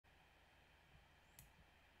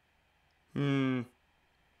This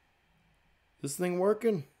thing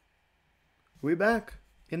working? We back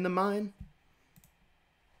in the mine?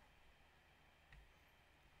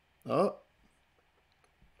 Oh.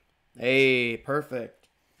 Hey, perfect.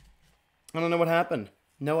 I don't know what happened.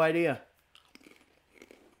 No idea.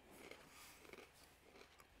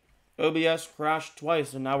 OBS crashed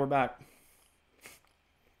twice and now we're back.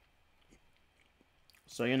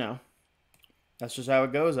 So, you know. That's just how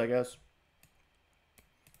it goes, I guess.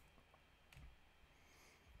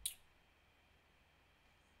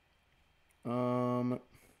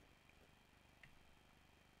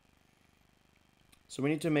 So we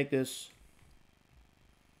need to make this.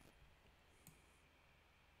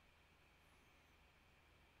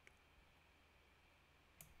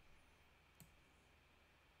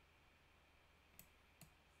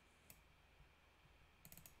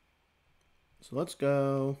 So let's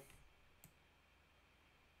go.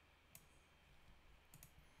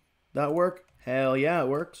 That work? Hell yeah, it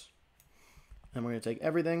works. And we're going to take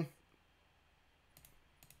everything.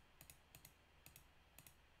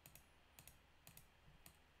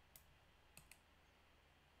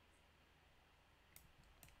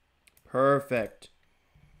 Perfect.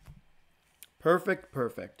 Perfect,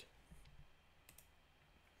 perfect.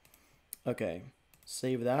 Okay,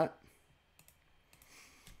 save that.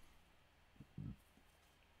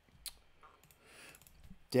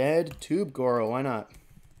 Dead tube coral, why not?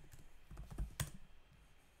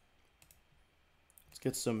 Let's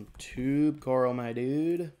get some tube coral, my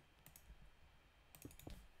dude.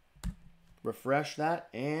 Refresh that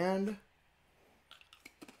and...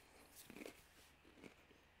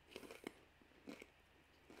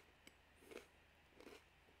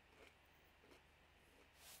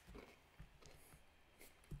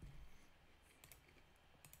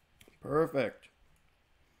 Perfect.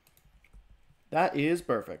 That is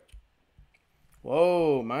perfect.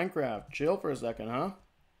 Whoa, Minecraft. Chill for a second, huh?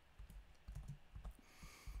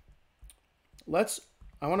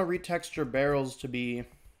 I want to retexture barrels to be,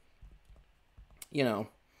 you know,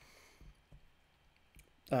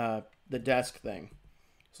 the desk thing.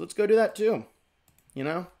 So let's go do that too. You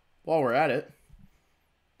know, while we're at it.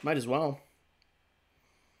 Might as well.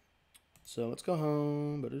 So let's go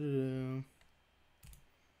home.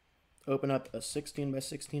 Open up a 16 by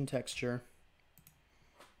 16 texture.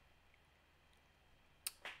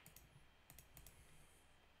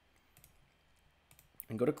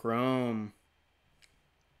 And go to Chrome.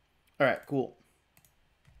 All right, cool.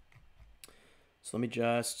 So let me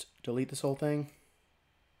just delete this whole thing.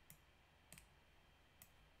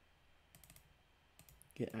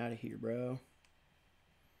 Get out of here, bro.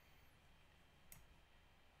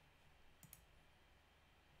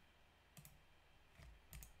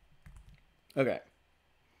 Okay.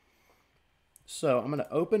 So I'm going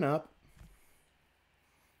to open up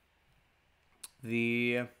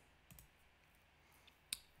the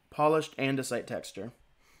polished andesite texture.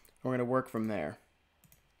 We're going to work from there.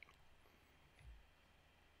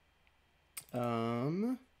 So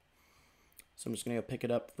I'm just going to go pick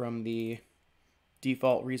it up from the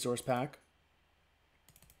default resource pack.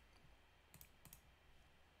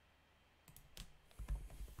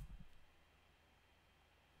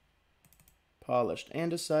 Polished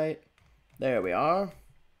andesite. There we are.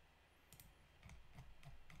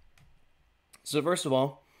 So first of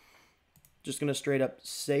all, just going to straight up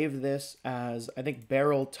save this as, I think,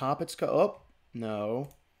 barrel top it's called. Oh, no.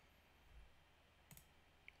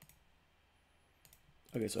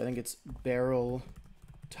 Okay, so I think it's barrel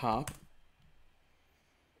top.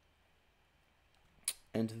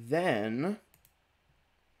 And then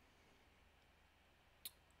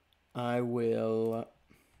I will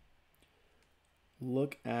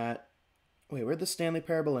look at... Wait, where'd the Stanley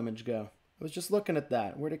Parable image go? I was just looking at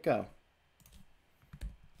that. Where'd it go?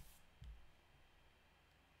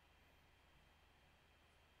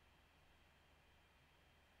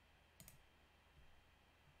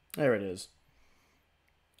 There it is.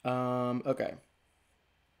 Okay.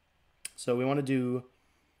 So we want to do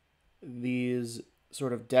these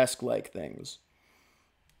sort of desk-like things.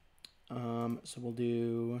 So we'll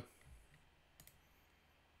do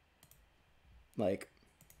like,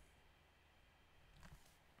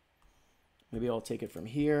 maybe I'll take it from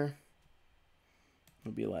here.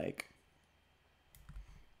 It'll be like,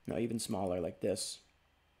 no, even smaller, like this.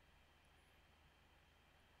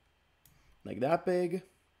 Like that big,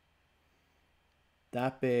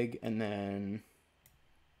 and then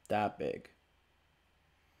that big.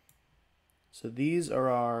 So these are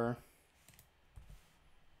our,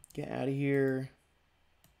 get out of here.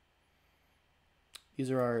 These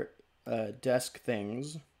are our desk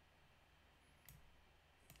things.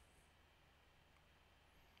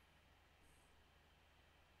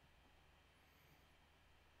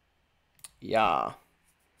 Yeah.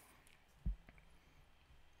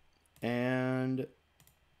 And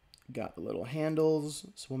got the little handles,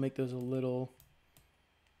 so we'll make those a little...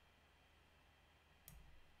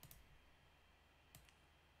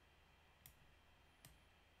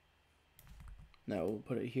 No, we'll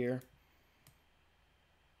put it here.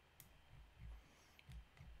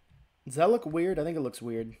 Does that look weird? I think it looks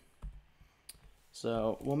weird.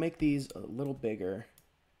 So we'll make these a little bigger.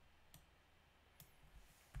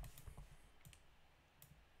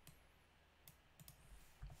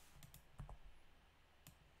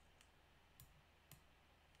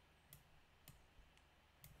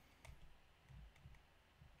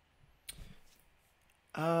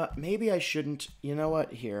 Maybe I shouldn't. You know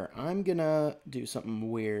what? Here, I'm gonna do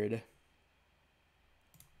something weird.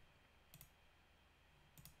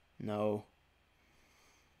 No.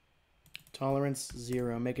 Tolerance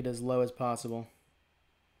 0. Make it as low as possible.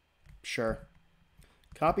 Sure.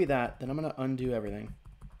 Copy that, then I'm gonna undo everything.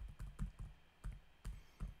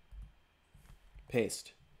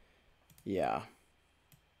 Paste. Yeah.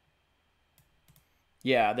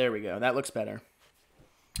 Yeah, there we go. That looks better.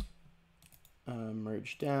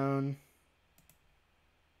 Merge down.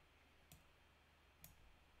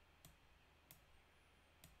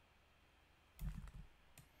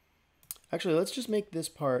 Actually, let's just make this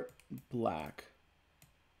part black.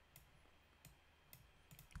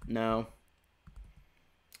 No.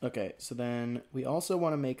 Okay, so then we also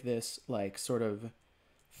want to make this like sort of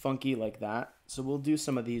funky like that. So we'll do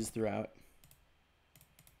some of these throughout.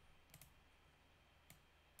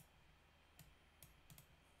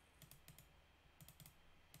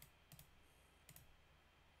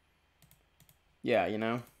 Yeah, you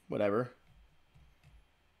know, whatever.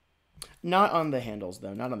 Not on the handles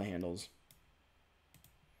though, not on the handles.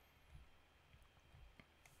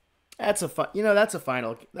 That's a that's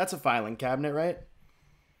a filing cabinet, right?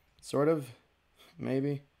 Sort of,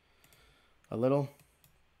 maybe, a little.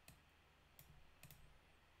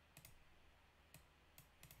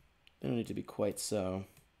 They don't need to be quite so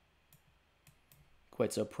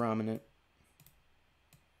prominent.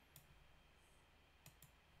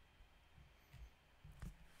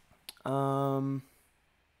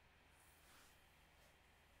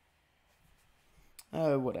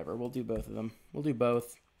 Whatever. We'll do both of them. We'll do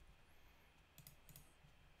both.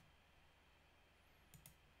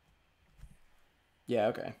 Yeah,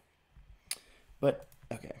 okay. But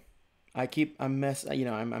okay, I'm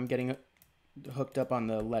getting hooked up on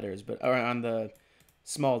the letters, or on the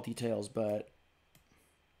small details, but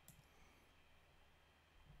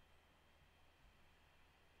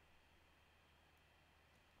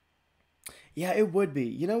yeah, it would be.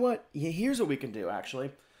 You know what? Here's what we can do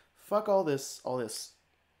actually. Fuck all this,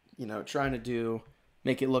 trying to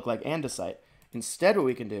make it look like andesite. Instead, what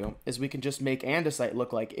we can do is we can just make andesite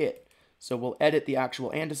look like it. So we'll edit the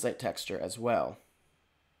actual andesite texture as well.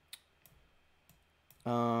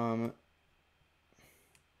 Because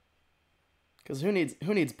who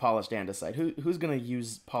needs polished andesite? Who's gonna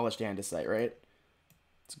use polished andesite, right?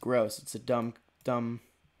 It's gross. It's a dumb.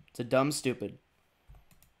 It's a dumb stupid.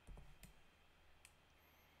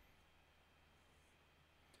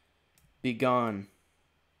 Be gone.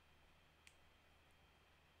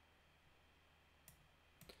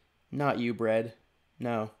 Not you, bread.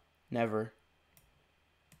 No, never.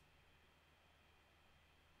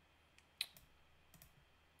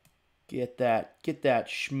 Get that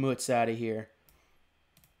schmutz out of here.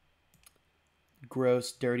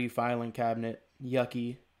 Gross, dirty filing cabinet.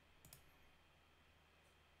 Yucky.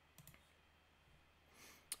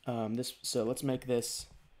 So let's make this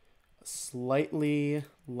slightly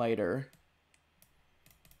lighter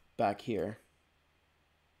back here.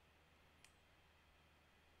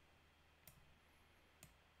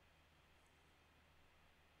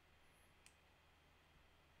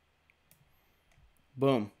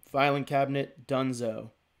 Boom. Filing cabinet, donezo.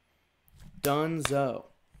 Donezo.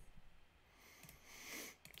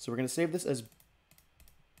 So we're going to save this as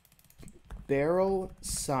barrel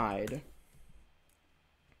side.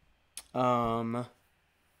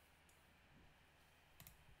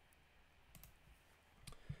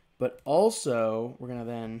 But also, we're going to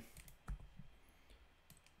then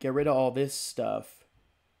get rid of all this stuff.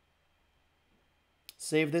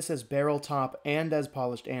 Save this as barrel top and as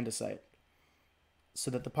polished andesite. So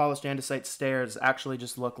that the polished andesite stairs actually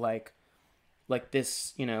just look like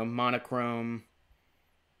this, monochrome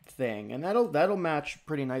thing. And that'll match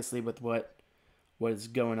pretty nicely with what is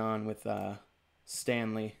going on with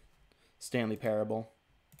Stanley Parable.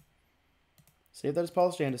 Save that as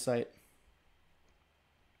polished andesite.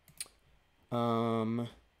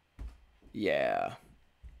 Yeah.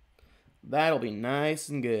 That'll be nice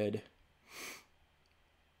and good.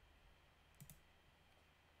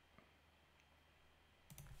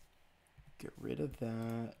 Get rid of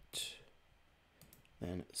that.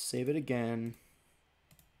 Then save it again.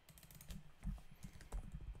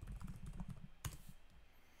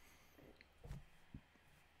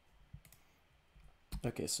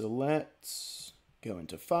 Okay, so let's go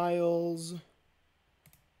into files,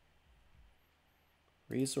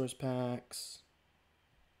 resource packs,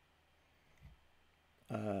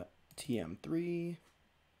 TM3.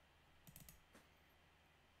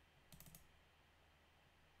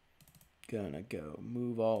 Gonna go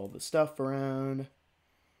move all the stuff around.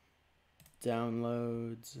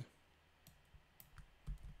 Downloads.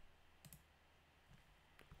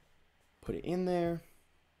 Put it in there.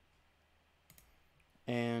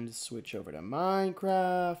 And switch over to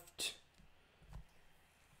Minecraft.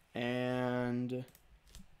 And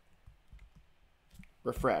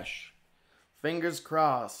refresh. Fingers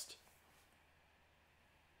crossed.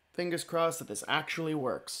 Fingers crossed that this actually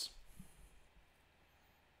works.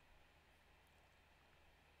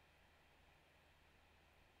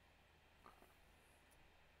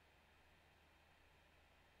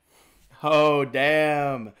 Oh,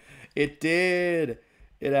 damn. It did.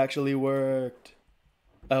 It actually worked.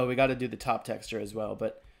 Oh, we got to do the top texture as well,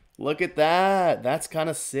 but look at that. That's kind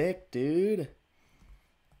of sick, dude.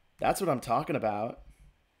 That's what I'm talking about.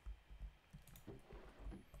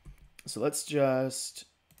 So let's just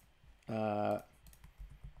I'll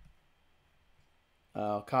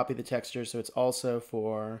copy the texture so it's also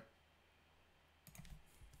for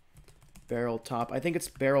barrel top. I think it's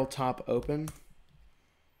barrel top open.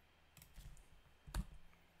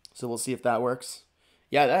 So we'll see if that works.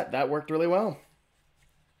 Yeah, that worked really well.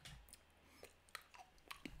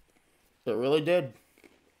 It really did.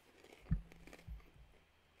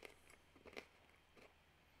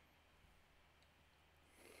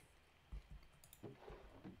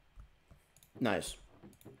 Nice.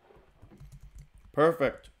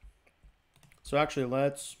 Perfect. So actually,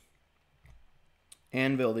 let's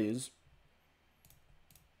anvil these.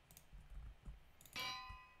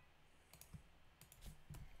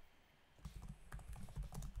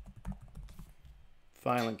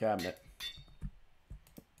 Filing cabinet.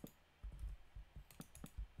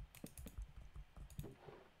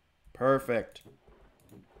 Perfect.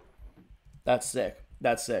 That's sick.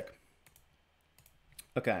 That's sick.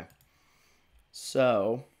 Okay.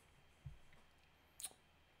 So,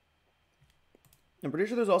 I'm pretty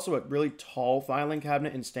sure there's also a really tall filing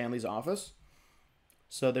cabinet in Stanley's office.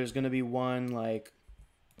 So there's going to be one like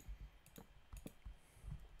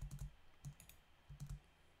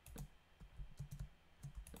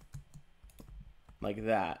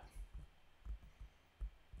that.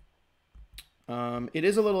 It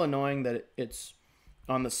is a little annoying that it's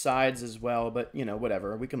on the sides as well, but you know,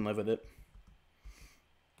 whatever. We can live with it.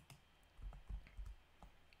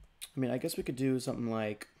 I mean, I guess we could do something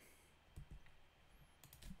like,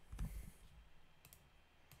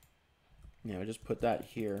 you know, just put that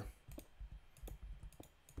here.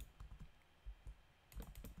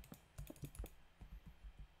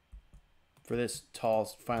 For this tall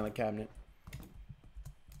filing cabinet.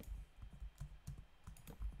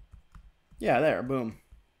 Yeah, there, boom.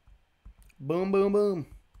 Boom, boom, boom.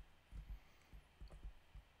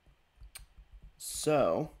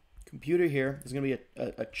 So, computer here. There's going to be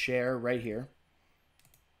a chair right here.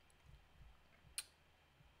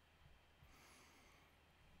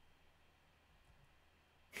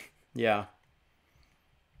 Yeah.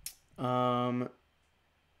 For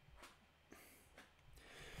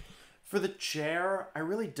the chair, I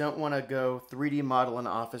really don't want to go 3D model an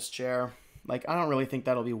office chair. Like, I don't really think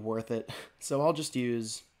that'll be worth it. So I'll just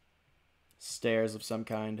use stairs of some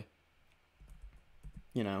kind.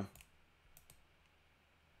 You know.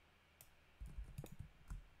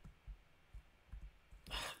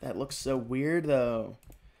 That looks so weird, though.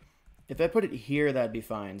 If I put it here, that'd be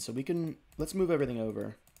fine. So we can... Let's move everything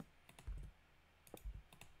over.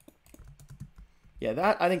 Yeah,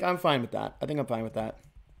 that... I think I'm fine with that. I think I'm fine with that.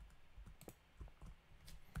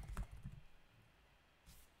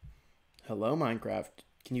 Hello, Minecraft.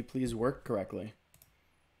 Can you please work correctly?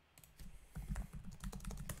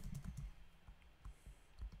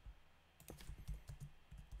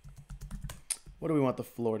 What do we want the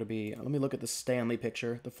floor to be? Let me look at the Stanley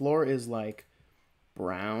picture. The floor is like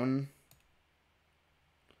brown.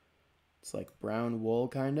 It's like brown wool,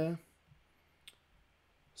 kind of.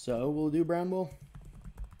 So we'll do brown wool.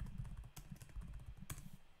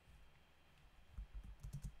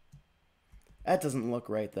 That doesn't look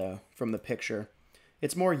right, though, from the picture.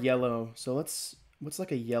 It's more yellow, so let's... What's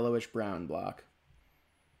like a yellowish brown block?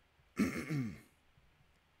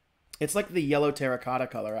 It's like the yellow terracotta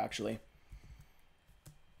color, actually.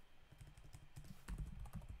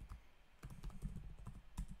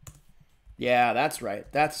 Yeah, that's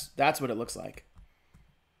right. That's what it looks like.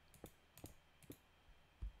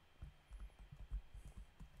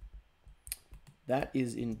 That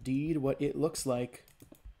is indeed what it looks like.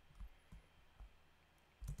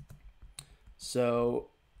 So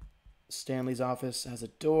Stanley's office has a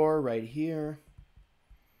door right here.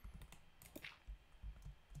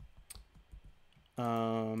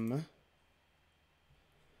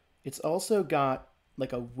 It's also got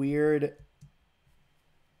like a weird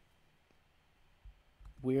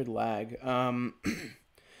lag.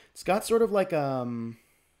 It's got sort of like it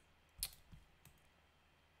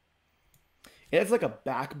has like a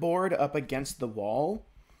backboard up against the wall.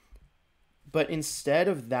 But instead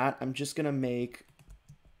of that, I'm just gonna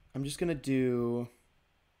do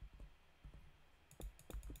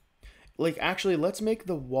like, actually, let's make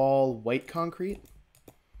the wall white concrete.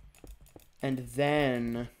 And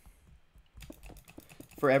then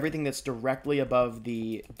for everything that's directly above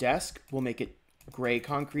the desk, we'll make it gray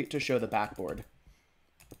concrete to show the backboard.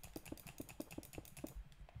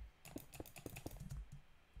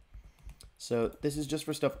 So this is just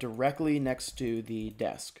for stuff directly next to the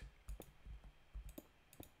desk.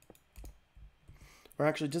 Or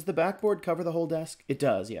actually, does the backboard cover the whole desk? It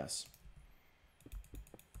does, yes.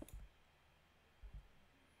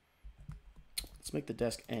 Let's make the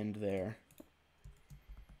desk end there.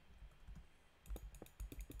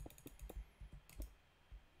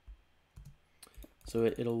 So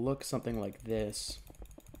it'll look something like this.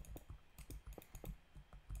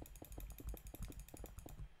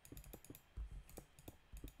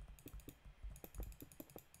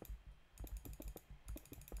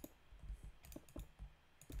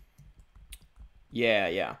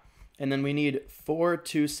 Yeah. And then we need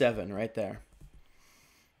 427 right there.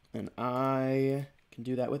 And I can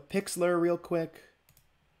do that with Pixlr real quick.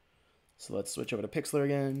 So let's switch over to Pixlr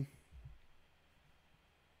again.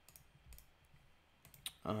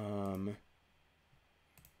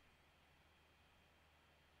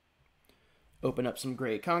 Open up some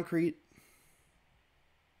gray concrete.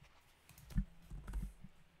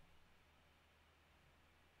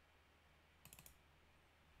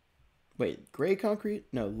 Wait, gray concrete?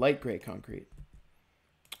 No, light gray concrete.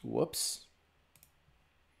 Whoops.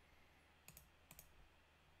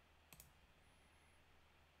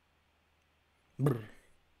 Brr.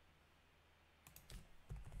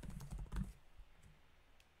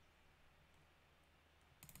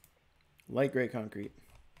 Light gray concrete.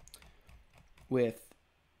 With...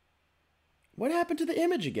 What happened to the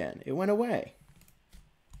image again? It went away.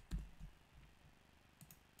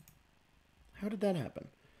 How did that happen?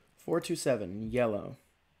 427, yellow.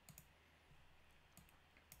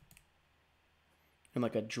 And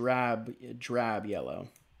like a drab yellow.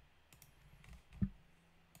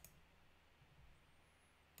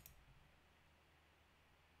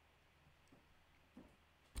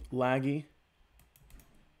 Laggy.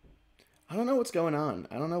 I don't know what's going on.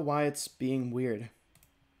 I don't know why it's being weird.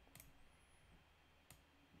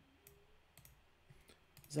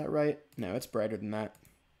 Is that right? No, it's brighter than that.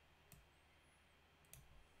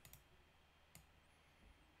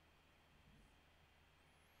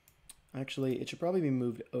 Actually, it should probably be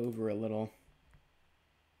moved over a little.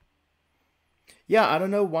 Yeah, I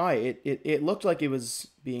don't know why. It looked like it was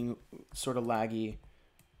being sort of laggy.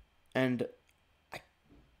 And I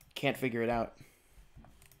can't figure it out.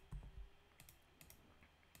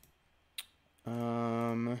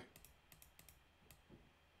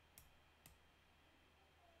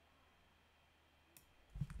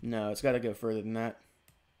 No, it's got to go further than that.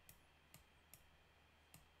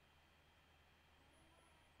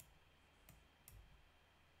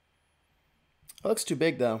 It looks too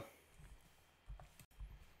big, though.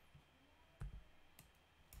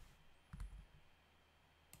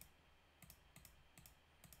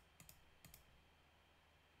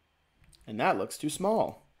 And that looks too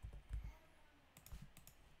small.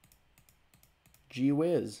 Gee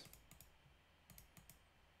whiz.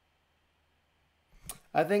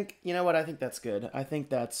 I think, you know what? I think that's good. I think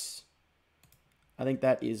that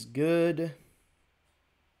is good.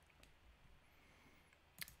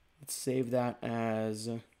 Let's save that as...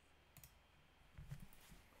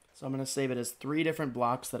 So I'm going to save it as 3 different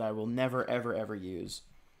blocks that I will never, ever, ever use.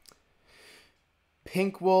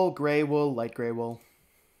 Pink wool, gray wool, light gray wool.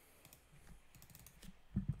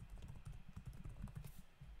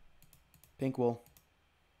 Pink wool.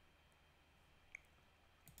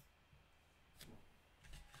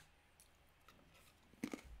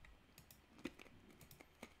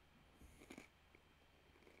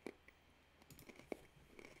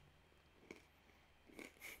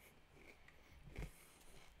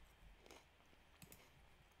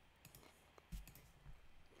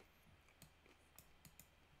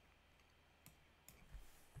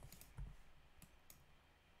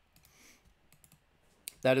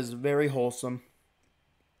 That is very wholesome.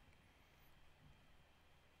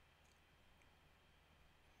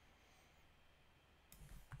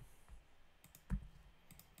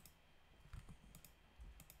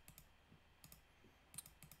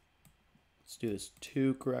 Let's do this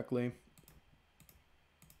 2 correctly.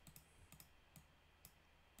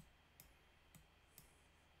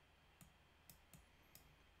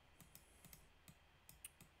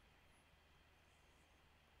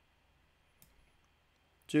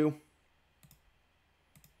 Two.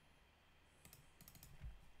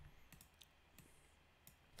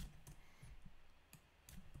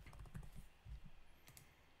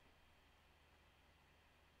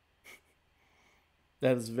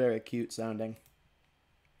 That is very cute sounding.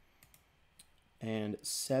 And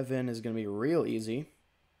 7 is going to be real easy.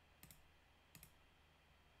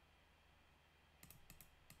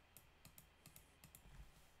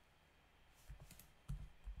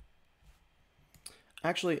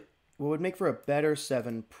 Actually, what would make for a better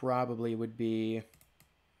 7 probably would be...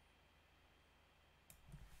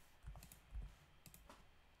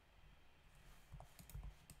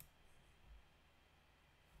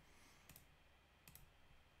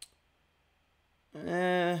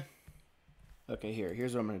 Okay,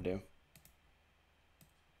 here's what I'm going to do.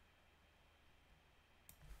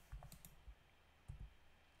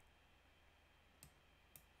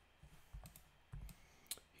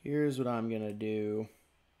 Here's what I'm going to do.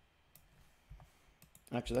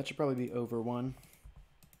 Actually, that should probably be over 1.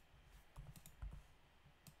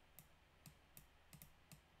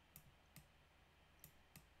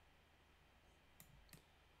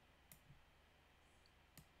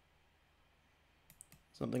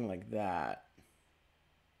 Something like that.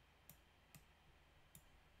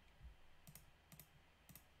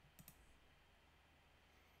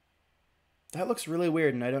 That looks really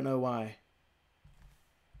weird, and I don't know why.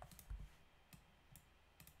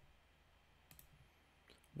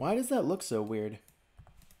 Why does that look so weird?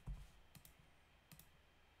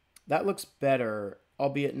 That looks better,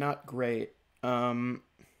 albeit not great. Oh,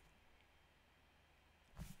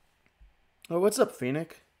 what's up,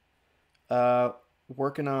 Phoenix?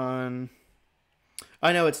 Working on...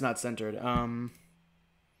 I know it's not centered.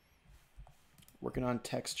 Working on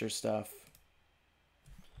texture stuff.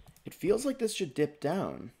 It feels like this should dip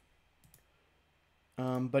down.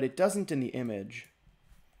 But it doesn't in the image.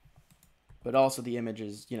 But also the image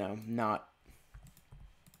is, you know, not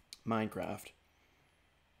Minecraft.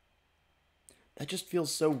 That just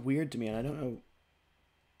feels so weird to me, and I don't know...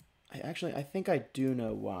 I think I do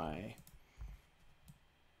know why.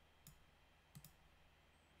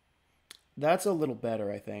 That's a little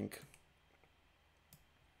better, I think.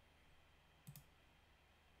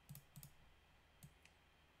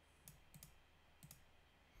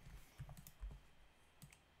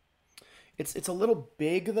 It's a little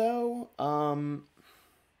big, though.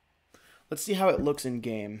 Let's see how it looks in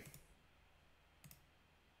game.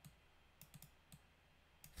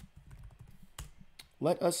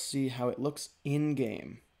 Let us see how it looks in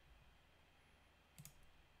game.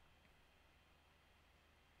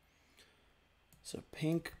 So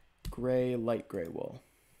pink, gray, light gray wool.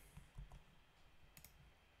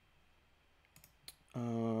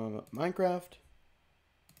 Minecraft.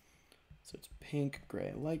 So it's pink,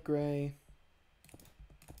 gray, light gray.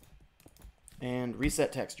 And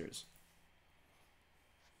reset textures.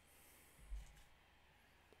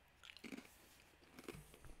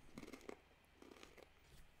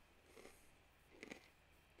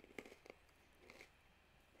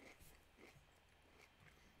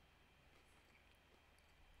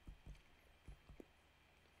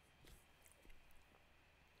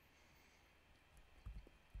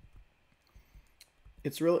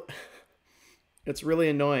 It's really, it's really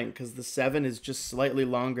annoying because the 7 is just slightly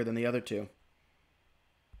longer than the other 2.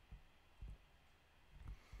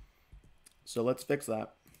 So let's fix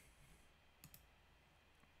that.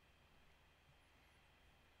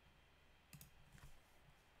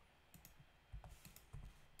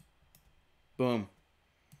 Boom.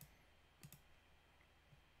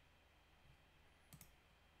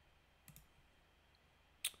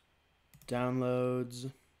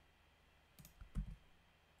 Downloads.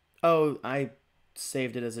 Oh, I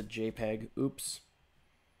saved it as a JPEG. Oops.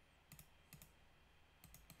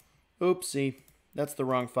 Oopsie. That's the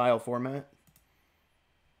wrong file format.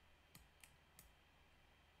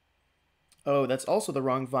 Oh, that's also the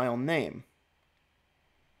wrong file name.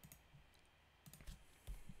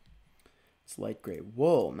 It's light gray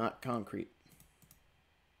wool, not concrete.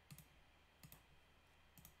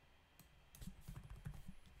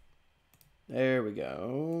 There we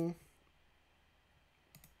go.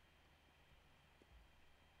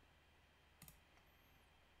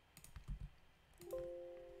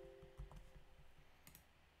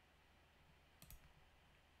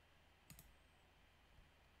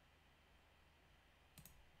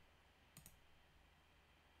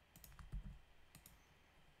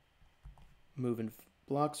 moving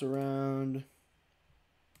blocks around.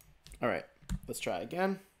 All right, let's try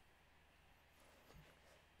again.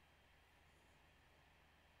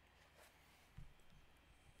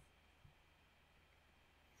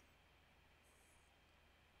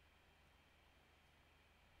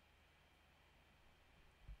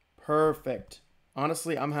 Perfect.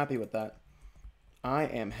 Honestly, I'm happy with that. I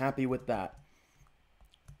am happy with that.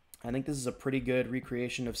 I think this is a pretty good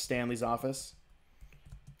recreation of Stanley's office.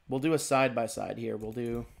 We'll do a side-by-side here.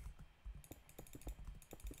 We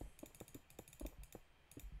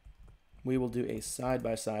will do a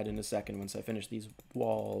side-by-side in a second once I finish these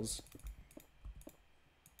walls.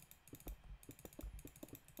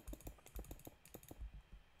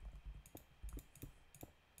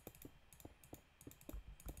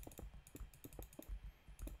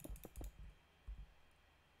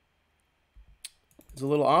 It's a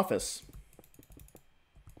little office.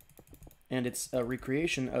 And it's a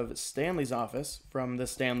recreation of Stanley's office from the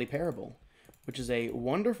Stanley Parable, which is a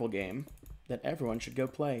wonderful game that everyone should go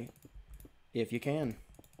play if you can.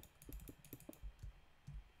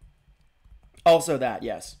 Also that,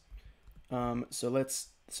 yes. So this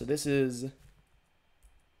is,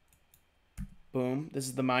 boom, this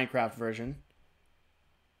is the Minecraft version.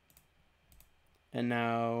 And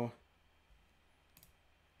now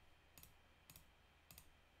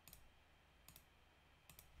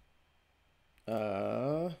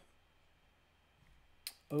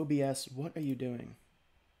OBS, what are you doing?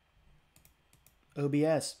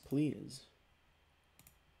 OBS, please.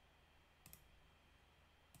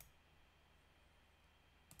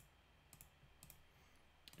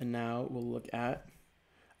 And now we'll look at,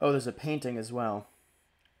 oh, there's a painting as well.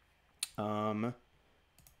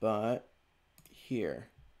 But here.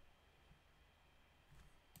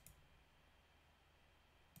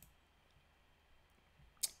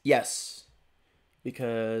 Yes,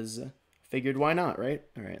 because figured why not, right?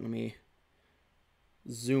 All right, let me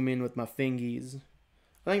zoom in with my fingies.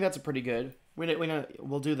 I think that's a pretty good.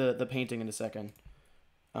 We'll do the painting in a second.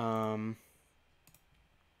 And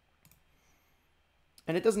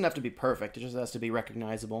it doesn't have to be perfect. It just has to be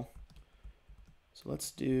recognizable. So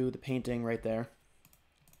let's do the painting right there.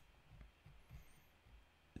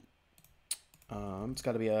 It's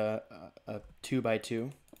got to be a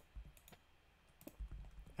 2x2.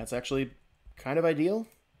 That's actually kind of ideal.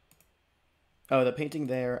 Oh, the painting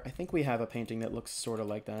there. I think we have a painting that looks sort of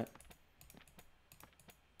like that.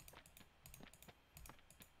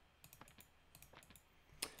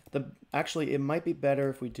 Actually, it might be better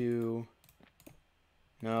if we do...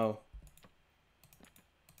 No.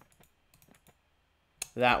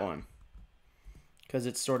 That one. Because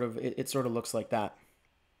it's sort of, it sort of looks like that.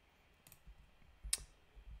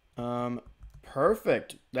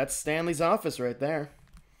 Perfect. That's Stanley's office right there.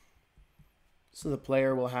 So the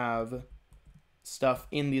player will have stuff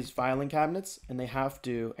in these filing cabinets, and they have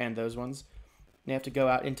to, and those ones, they have to go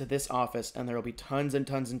out into this office, and there will be tons and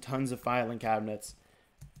tons and tons of filing cabinets,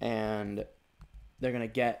 and they're going to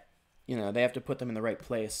get, you know, they have to put them in the right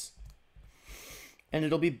place. And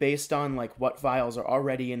it'll be based on, like, what files are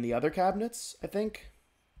already in the other cabinets, I think.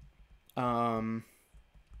 But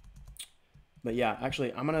yeah,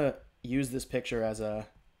 actually, I'm going to use this picture as a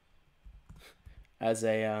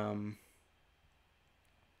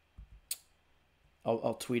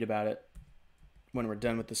I'll tweet about it when we're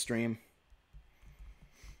done with the stream.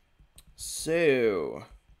 So,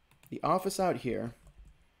 the office out here.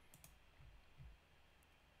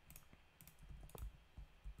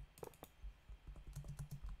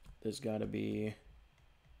 There's got to be...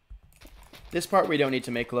 This part we don't need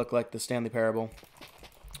to make look like the Stanley Parable.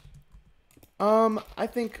 I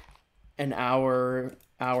think an hour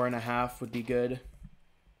and a half would be good.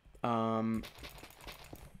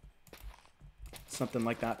 Something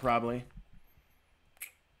like that, probably.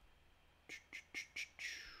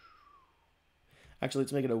 Actually,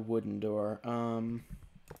 let's make it a wooden door.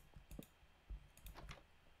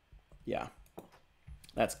 Yeah,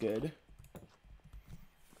 that's good.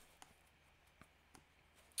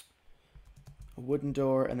 A wooden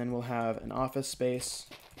door, and then we'll have an office space.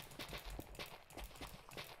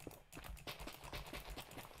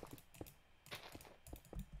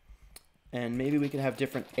 And maybe we could have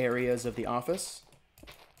different areas of the office,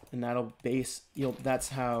 and that'll base, that's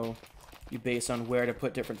how you base on where to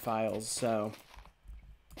put different files. So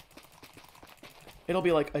it'll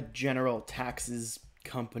be like a general taxes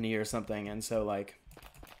company or something, and so like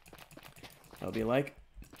it'll be like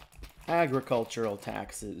agricultural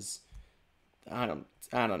taxes. I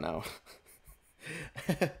don't know.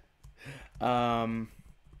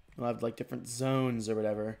 We'll have like different zones or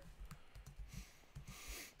whatever.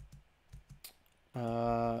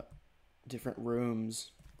 different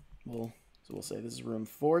rooms. So we'll say this is room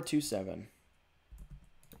 427.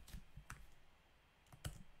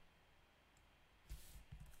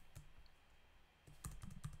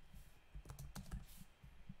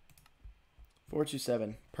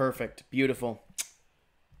 Perfect. Beautiful.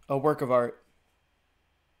 A work of art.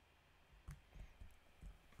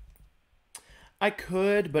 I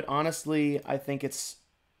could, but honestly, I think it's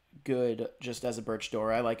good just as a birch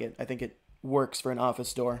door. I like it. I think it works for an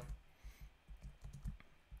office door.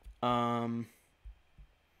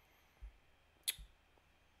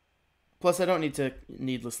 Plus, I don't need to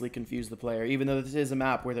needlessly confuse the player, even though this is a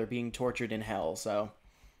map where they're being tortured in hell, so,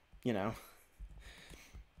 you know.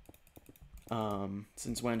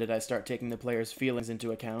 Since when did I start taking the player's feelings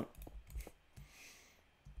into account?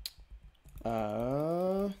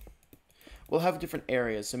 We'll have different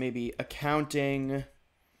areas, so maybe accounting,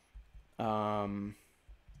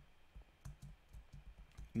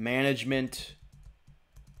 management,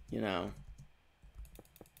 you know,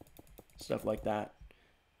 stuff like that.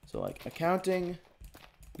 So like accounting,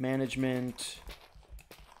 management,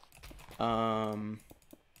 I'm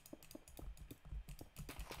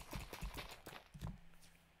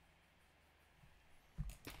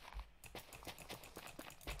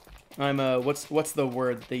what's the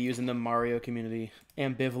word they use in the Mario community?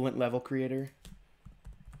 Ambivalent level creator.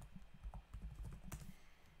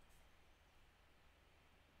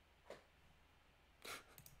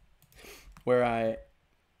 Where I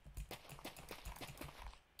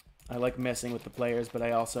like messing with the players, but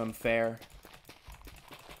I also am fair.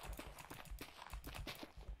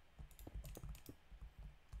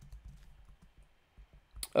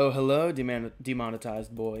 Oh, hello,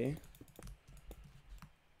 demonetized boy.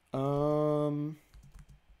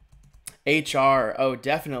 HR. Oh,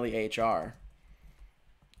 definitely HR.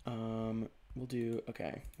 We'll do,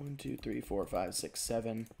 okay. 1, 2, 3, 4, 5, 6,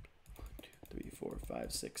 7. 1, 2, 3, 4,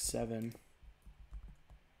 5, 6, 7.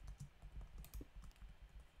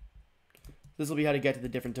 This will be how to get to the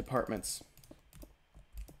different departments.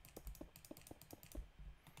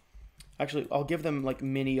 Actually, I'll give them like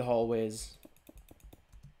mini hallways.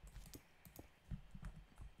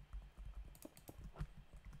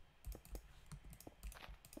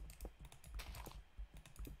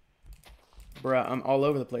 Bruh, I'm all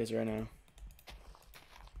over the place right now.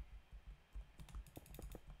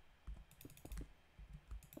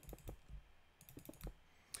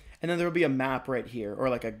 And then there will be a map right here,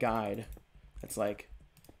 or like a guide. It's like,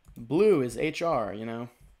 blue is HR, you know?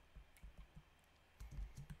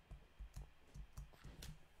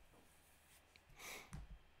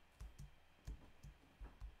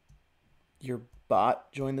 Your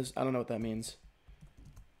bot joined this? I don't know what that means.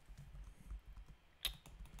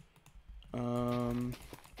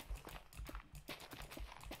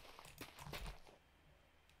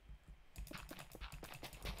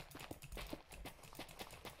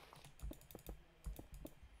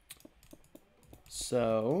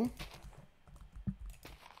 So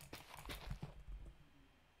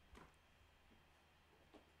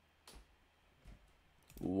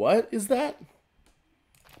what is that?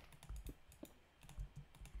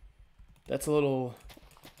 That's a little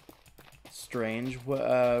strange.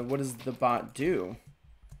 What does the bot do?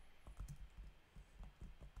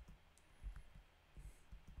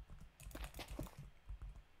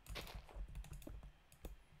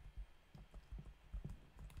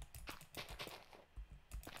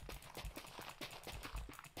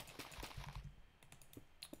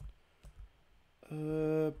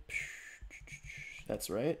 That's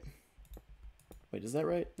right. Wait, is that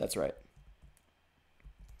right? That's right.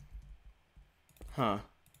 Huh.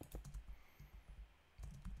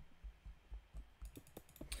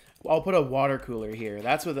 Well, I'll put a water cooler here.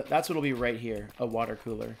 That's what'll be right here. A water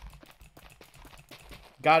cooler.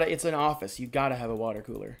 It's an office. You gotta have a water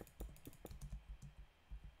cooler.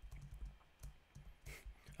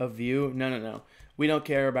 A view? No, no, no. We don't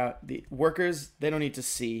care about the workers. They don't need to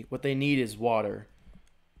see. What they need is water.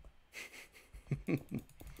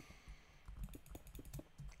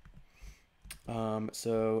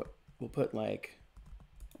 So we'll put like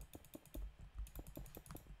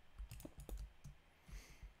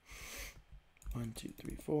 1, 2,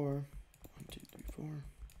 3, 4. 1, 2, 3, 4. 1,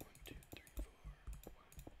 2, 3, 4.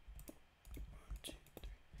 1, 2, 3.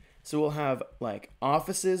 So we'll have like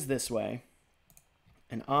offices this way,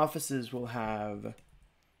 and offices will have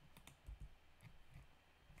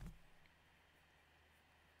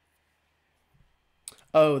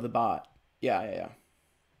the bot. Yeah.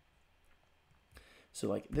 So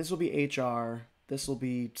like this will be HR, this will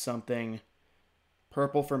be something,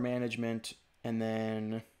 purple for management, and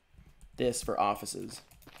then this for offices.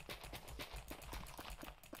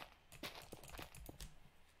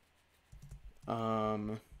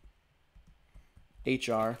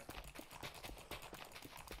 HR.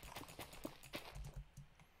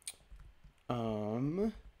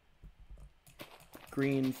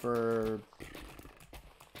 Green for,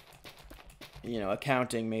 you know,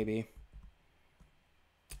 accounting maybe.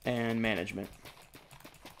 And management.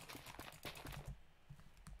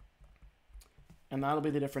 And that'll be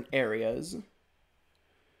the different areas.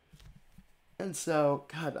 And so,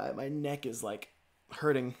 God, my neck is like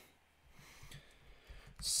hurting.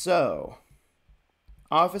 So,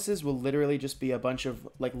 offices will literally just be a bunch of,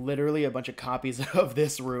 like, literally a bunch of copies of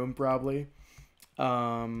this room, probably.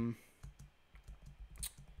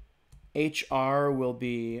 HR will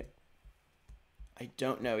be, I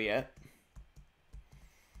don't know yet.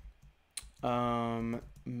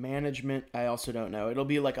 Management, I also don't know. It'll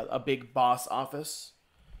be like a big boss office.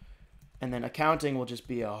 And then accounting will just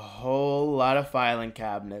be a whole lot of filing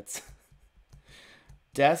cabinets.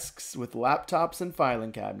 Desks with laptops and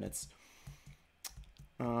filing cabinets.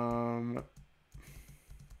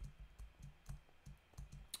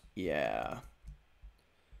 Yeah.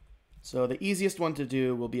 So the easiest one to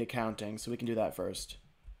do will be accounting, so we can do that first.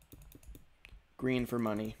 Green for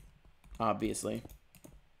money, obviously.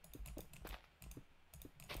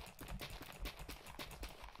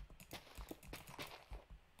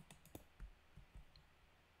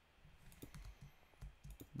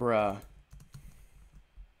 Bruh.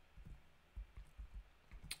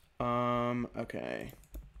 Okay.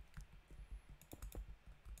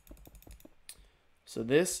 So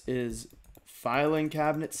this is filing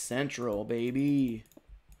cabinet central, baby.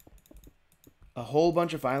 A whole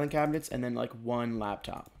bunch of filing cabinets and then like one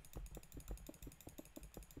laptop.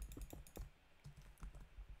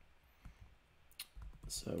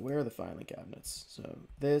 So where are the filing cabinets? So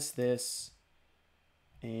this,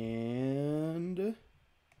 and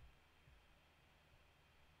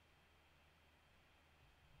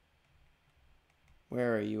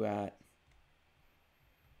where are you at?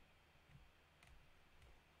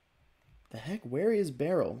 The heck? Where is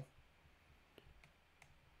barrel?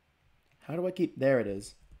 How do I keep... There it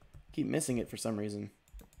is. Keep missing it for some reason.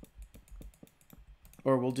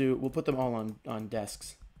 Or we'll put them all on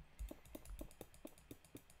desks.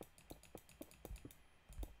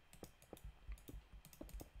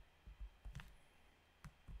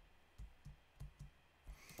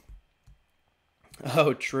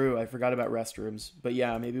 Oh, true. I forgot about restrooms. But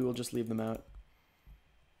yeah, maybe we'll just leave them out.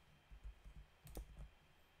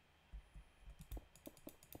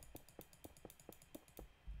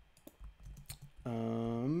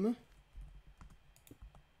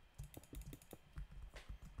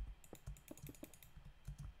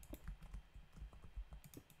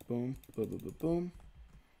 Boom, boom, boom, boom, boom.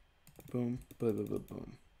 Boom, boom, boom, boom,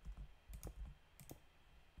 boom.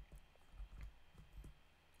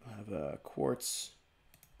 I have a quartz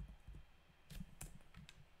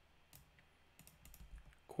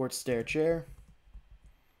stair chair.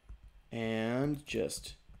 And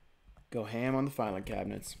just go ham on the filing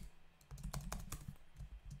cabinets.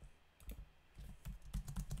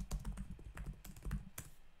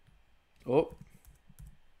 Oh.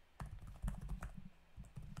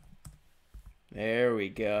 There we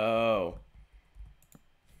go.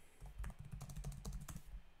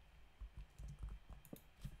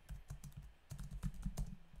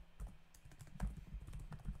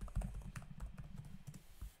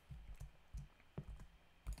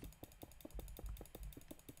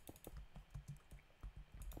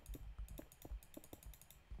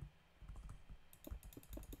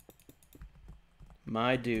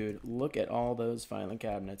 My dude, look at all those filing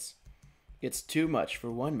cabinets. It's too much for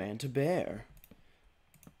one man to bear.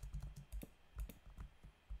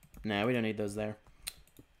 Nah, we don't need those there.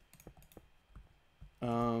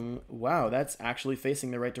 Wow, that's actually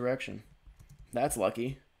facing the right direction. That's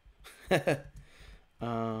lucky. Oh,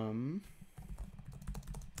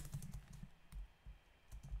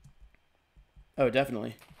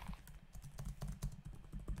 definitely.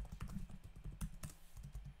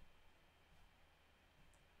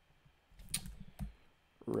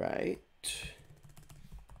 Right.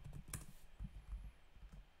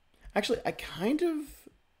 Actually, I kind of...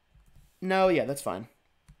 No, yeah, that's fine.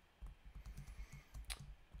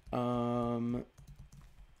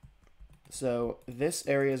 So this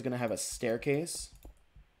area is going to have a staircase,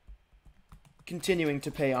 continuing to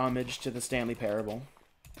pay homage to the Stanley Parable.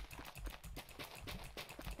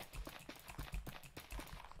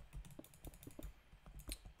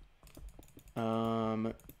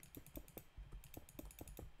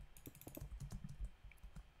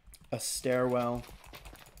 A stairwell.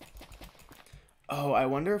 Oh, I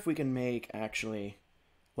wonder if we can make, actually,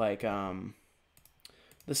 like, the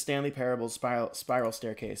the Stanley Parable spiral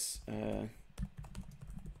staircase.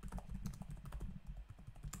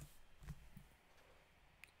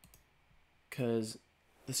 Because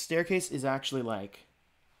the staircase is actually like,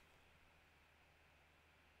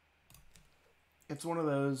 it's one of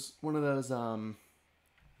those, oh,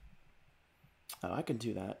 I can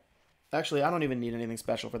do that. Actually, I don't even need anything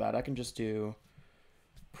special for that. I can just do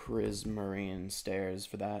prismarine stairs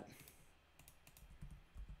for that.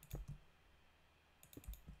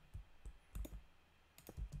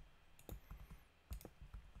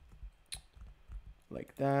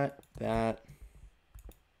 Like that.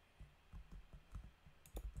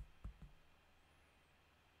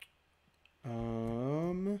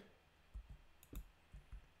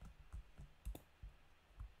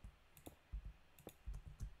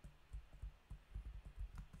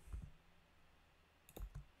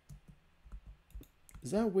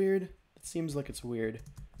 Is that weird? It seems like it's weird.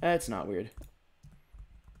 It's not weird.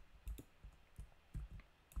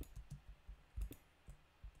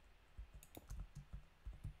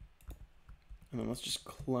 And then let's just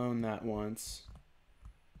clone that once.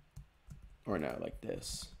 Or no, like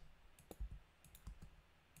this.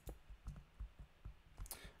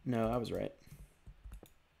 No, I was right.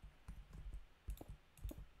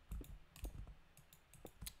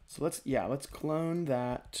 So let's clone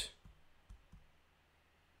that.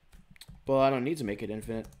 Well, I don't need to make it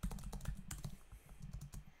infinite.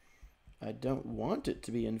 I don't want it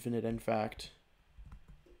to be infinite, in fact.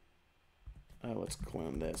 Let's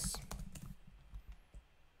clone this.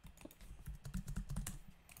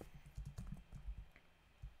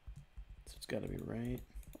 So it's got to be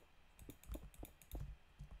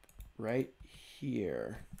right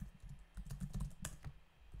here.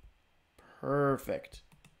 Perfect.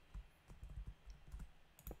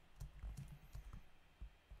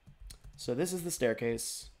 So this is the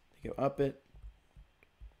staircase. You go up it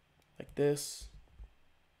like this.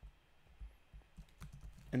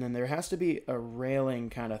 And then there has to be a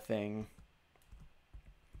railing kind of thing.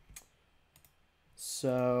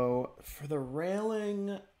 So for the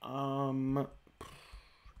railing, I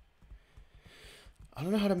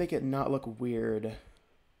don't know how to make it not look weird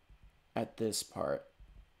at this part.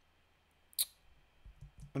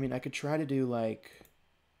 I mean, I could try to do like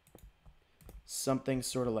something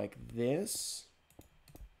sort of like this,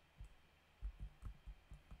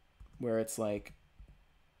 where it's like,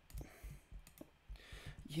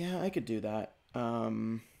 yeah, I could do that. Let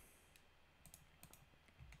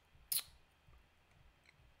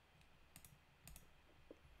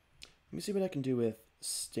me see what I can do with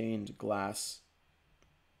stained glass.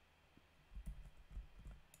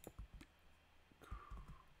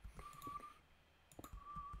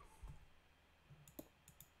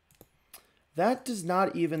 That does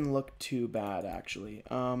not even look too bad, actually.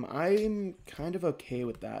 I'm kind of okay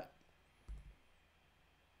with that.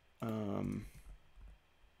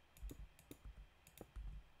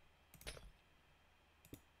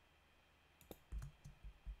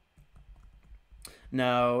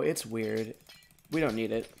 No, it's weird. We don't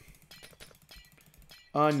need it.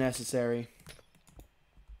 Unnecessary.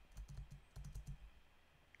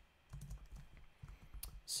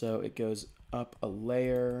 So it goes up a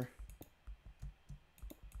layer.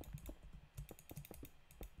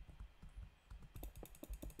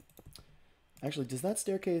 Actually, does that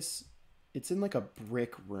staircase... It's in like a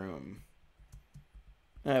brick room.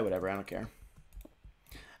 Whatever, I don't care.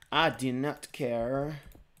 I do not care.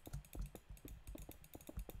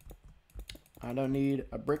 I don't need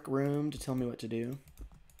a brick room to tell me what to do.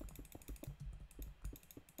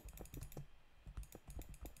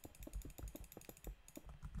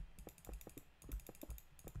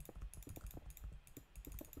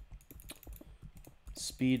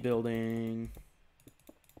 Speed building.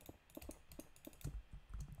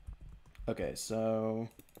 Okay, so...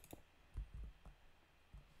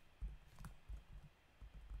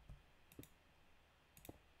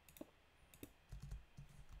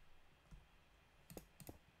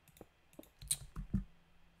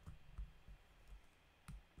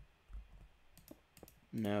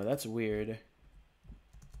 No, that's weird.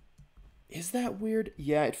 Is that weird?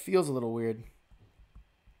 Yeah, it feels a little weird.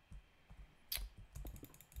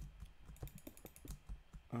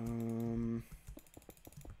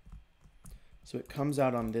 So it comes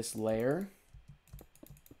out on this layer.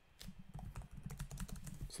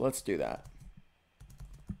 So let's do that.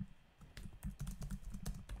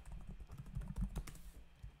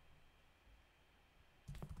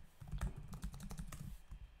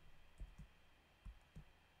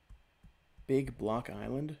 Big block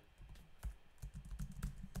island?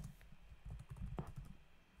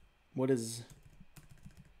 What is...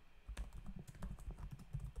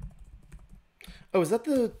 Oh, is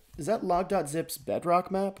that log.zip's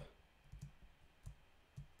bedrock map?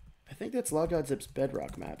 I think that's log.zip's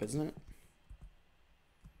bedrock map, isn't it?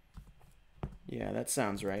 Yeah, that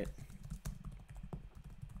sounds right.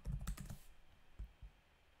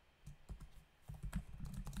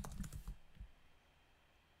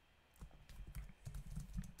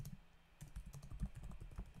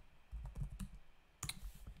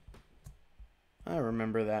 I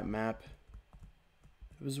remember that map.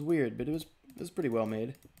 It was weird, but it was pretty well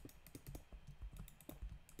made.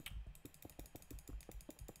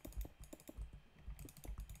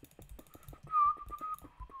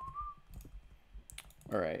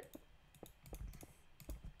 All right.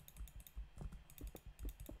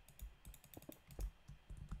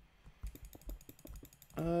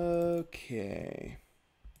 Okay.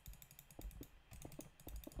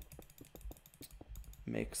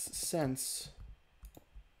 Makes sense.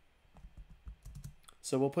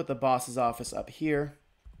 So we'll put the boss's office up here.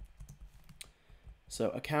 So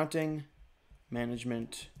accounting,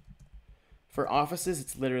 management. For offices,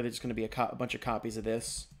 it's literally just going to be a bunch of copies of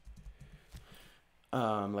this.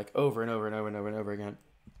 Like over and over and over and over and over again.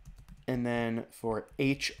 And then for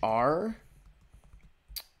HR,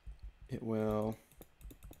 it will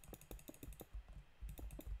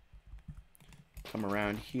come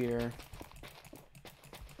around here.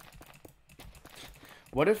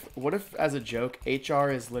 What if as a joke, HR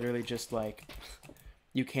is literally just like,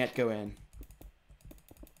 you can't go in.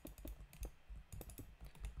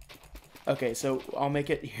 Okay, so I'll make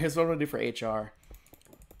it, here's what I'm gonna do for HR.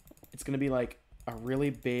 It's gonna be like a really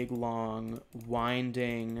big, long,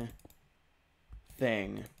 winding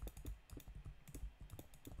thing.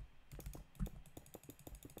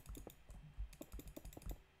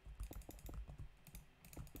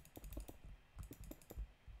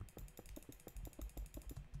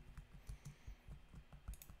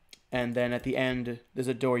 And then at the end, there's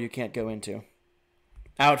a door you can't go into.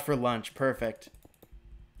 Out for lunch. Perfect.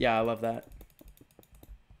 Yeah, I love that.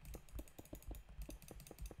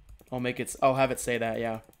 I'll have it say that,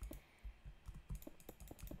 yeah.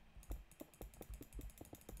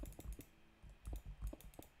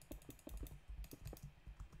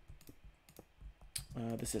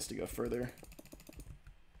 This has to go further.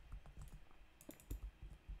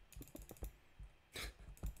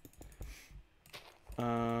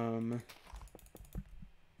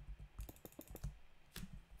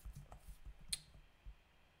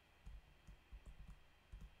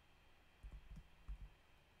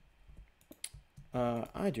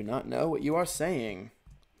 I do not know what you are saying.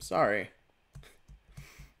 Sorry.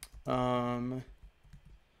 Something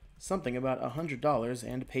about $100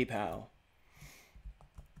 and PayPal.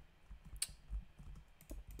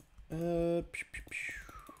 So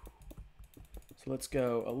let's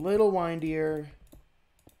go a little windier.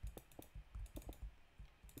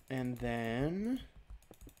 And then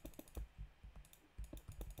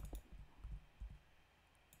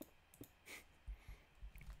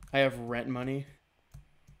I have rent money.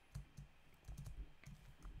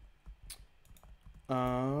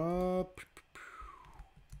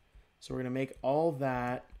 So we're gonna make all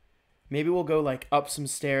that. Maybe we'll go like up some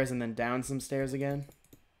stairs and then down some stairs again.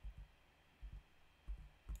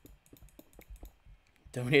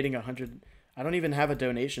 Donating 100. I don't even have a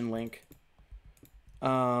donation link.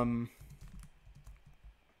 So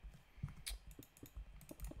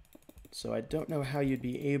I don't know how you'd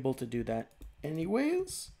be able to do that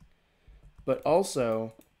anyways. But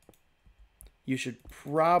also, you should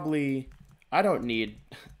probably, I don't need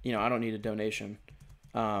a donation.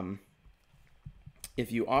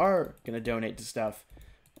 If you are going to donate to stuff,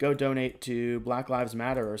 go donate to Black Lives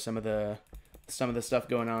Matter or some of the stuff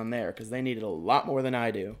going on there, because they need it a lot more than I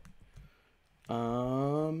do.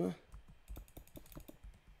 1,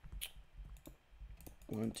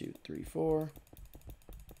 2, 3, 4.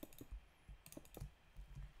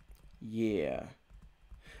 Yeah.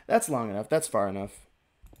 That's long enough. That's far enough.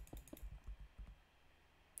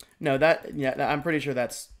 No, I'm pretty sure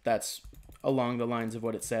that's along the lines of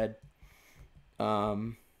what it said.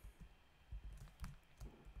 Along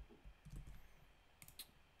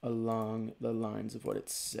the lines of what it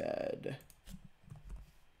said.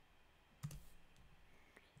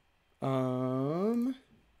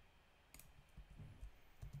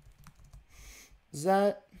 Is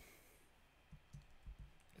that...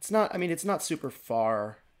 It's not, I mean, it's not super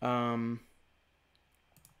far.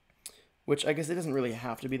 Which I guess it doesn't really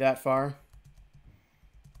have to be that far.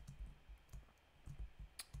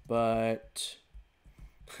 But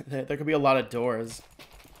there could be a lot of doors.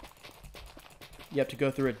 You have to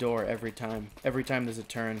go through a door every time. Every time there's a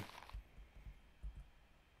turn.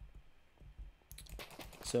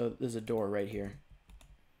 So there's a door right here.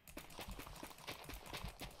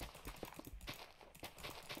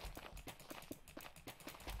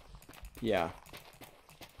 Yeah.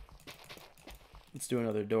 Let's do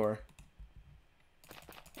another door.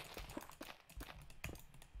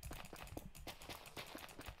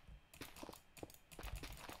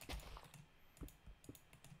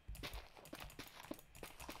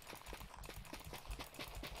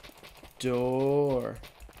 Door.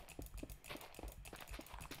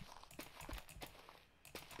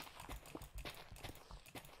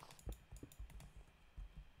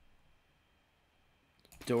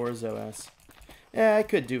 Doors OS. Yeah, I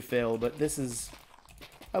could do Phil, but this is...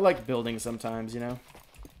 I like building sometimes, you know?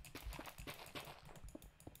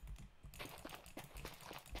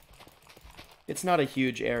 It's not a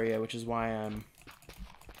huge area, which is why I'm...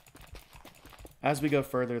 As we go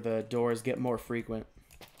further, the doors get more frequent.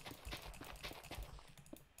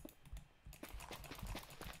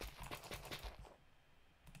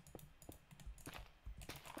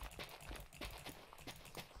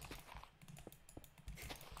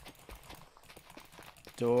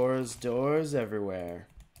 Doors, doors everywhere.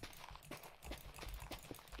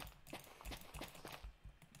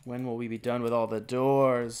 When will we be done with all the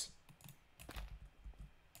doors?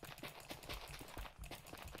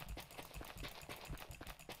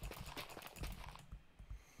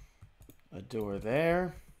 A door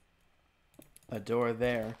there. A door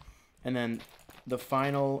there. And then the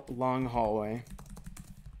final long hallway.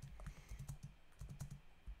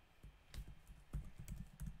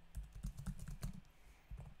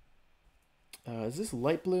 Is this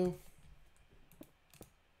light blue?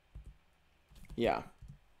 Yeah.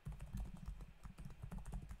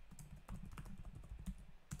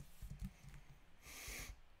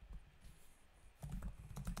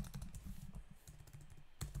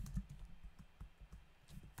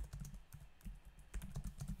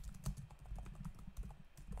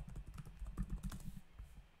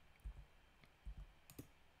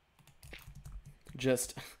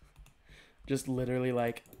 Just literally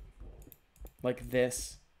like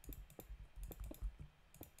this.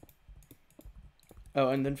 Oh,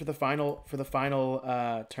 and then for the final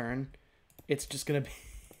turn, it's just gonna be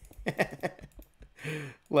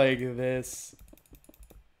like this.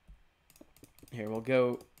 Here,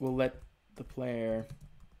 we'll let the player.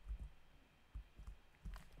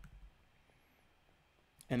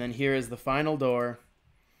 And then here is the final door,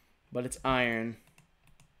 but it's iron.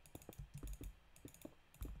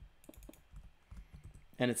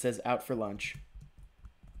 And it says out for lunch.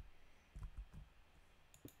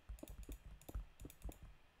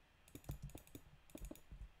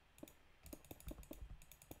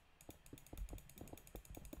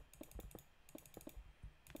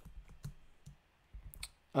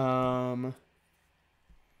 Oh,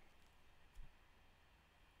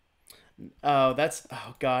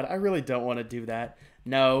 oh God, I really don't want to do that.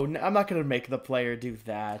 No, I'm not going to make the player do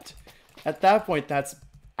that. At that point, that's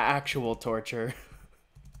actual torture.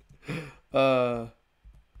 God,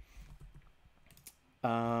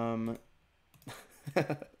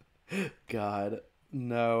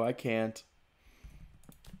 no, I can't.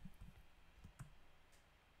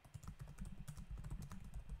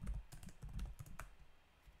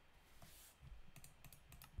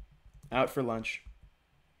 Out for lunch.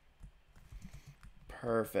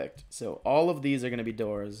 Perfect. So all of these are going to be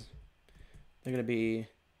doors. They're going to be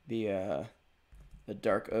the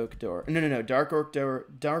dark oak door. No. Dark oak door.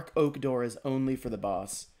 Dark oak door is only for the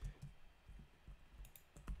boss.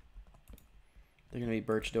 They're going to be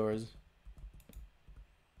birch doors.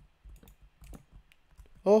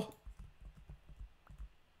 Oh.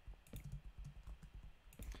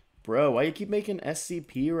 Bro, why you keep making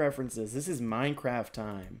SCP references? This is Minecraft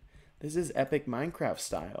time. This is epic Minecraft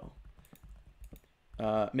style.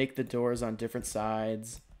 Make the doors on different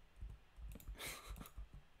sides.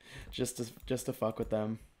 just to fuck with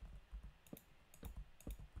them.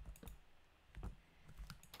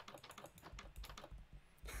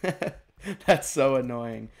 That's so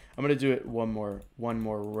annoying. I'm gonna do it one more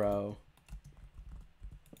row.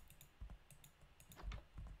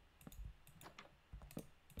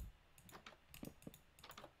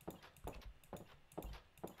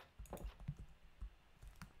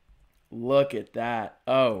 Look at that.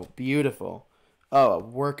 Oh, beautiful. Oh, a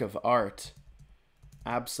work of art.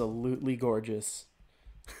 Absolutely gorgeous.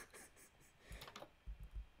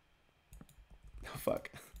 Oh, fuck.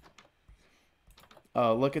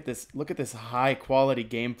 Oh, look at this. Look at this high quality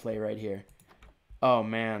gameplay right here. Oh,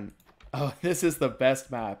 man. Oh, this is the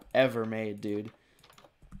best map ever made, dude.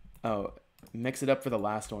 Oh, mix it up for the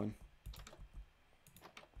last one.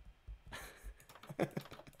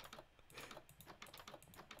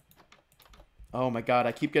 Oh my god,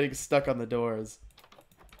 I keep getting stuck on the doors.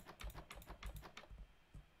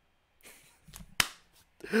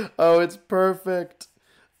 Oh, it's perfect.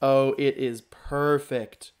 Oh, it is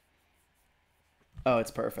perfect. Oh,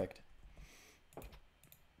 it's perfect.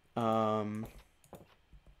 God,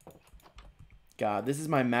 this is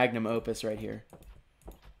my magnum opus right here.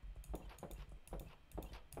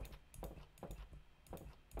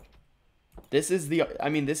 This is the, I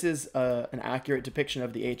mean, this is an accurate depiction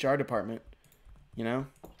of the HR department, you know?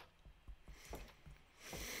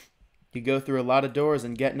 You go through a lot of doors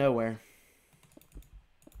and get nowhere.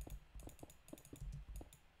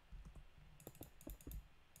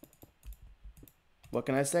 What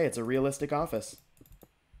can I say? It's a realistic office.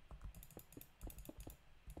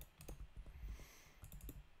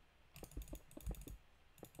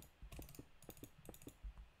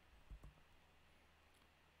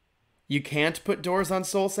 You can't put doors on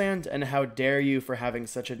Soul Sand, and how dare you for having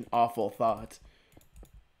such an awful thought.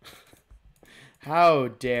 How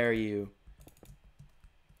dare you.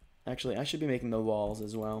 Actually, I should be making the walls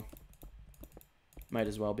as well. Might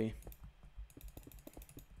as well be.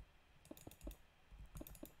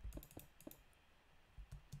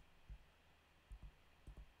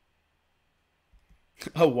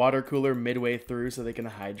 A water cooler midway through so they can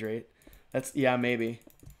hydrate. That's, yeah, maybe.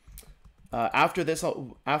 After this,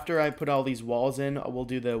 after I put all these walls in, we'll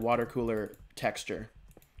do the water cooler texture,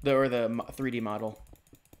 or the 3D model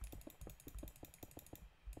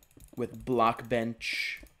with block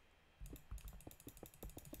bench.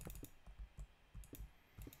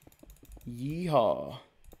 Yeehaw!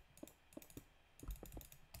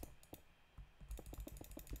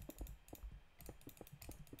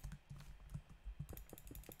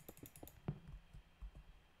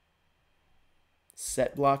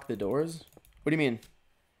 Set block the doors? What do you mean?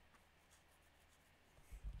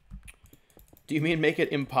 Do you mean make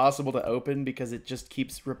it impossible to open because it just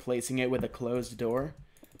keeps replacing it with a closed door?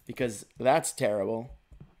 Because that's terrible.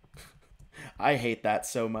 I hate that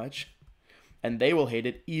so much. And they will hate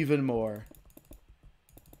it even more.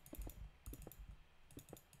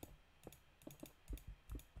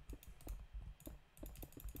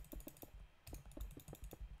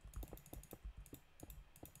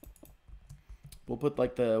 We'll put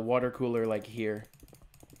like the water cooler like here.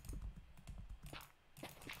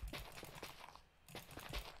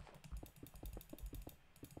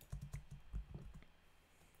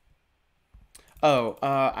 Oh,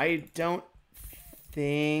 I don't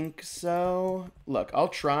think so. Look, I'll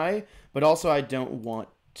try, but also I don't want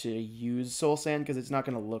to use Soul Sand because it's not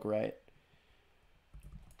going to look right.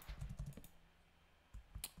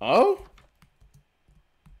 Oh?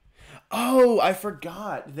 Oh, I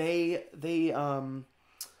forgot. They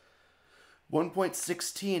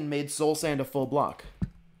 1.16 made Soul Sand a full block.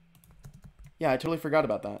 Yeah, I totally forgot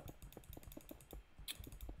about that.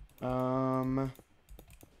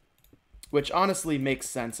 Which honestly makes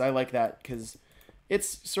sense. I like that because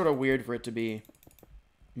it's sort of weird for it to be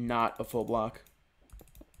not a full block.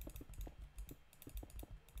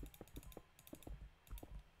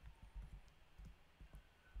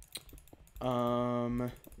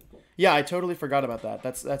 Yeah, I totally forgot about that.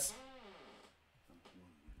 That's.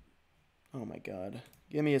 Oh my god.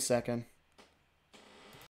 Give me a second.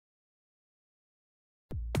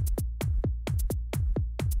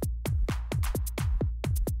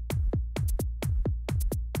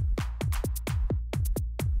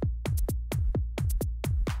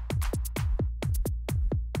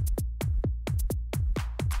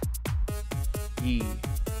 Yee.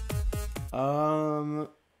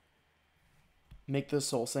 Make the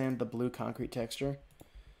Soul Sand the blue concrete texture.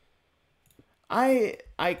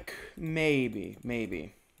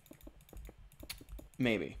 Maybe.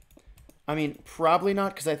 I mean, probably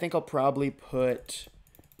not, because I think I'll probably put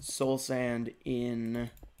Soul Sand in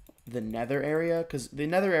the nether area, because the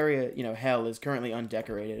nether area, you know, hell, is currently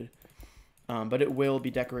undecorated. But it will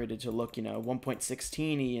be decorated to look, you know,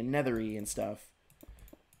 1.16y and nethery and stuff.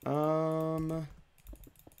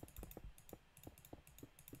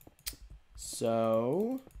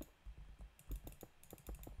 So,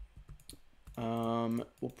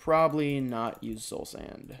 we'll probably not use Soul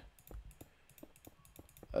Sand.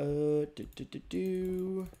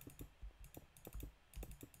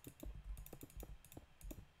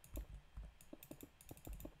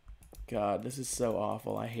 God, this is so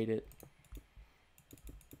awful. I hate it.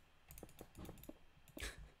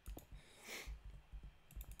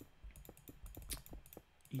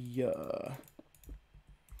 Yeah.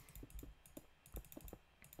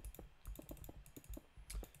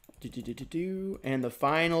 And the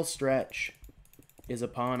final stretch is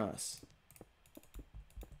upon us.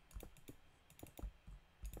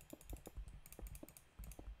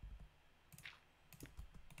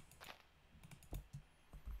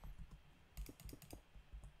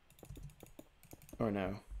 Or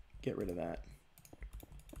no, get rid of that.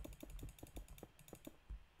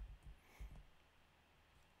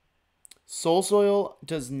 Soul Soil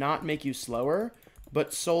does not make you slower,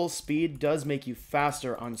 but Soul Speed does make you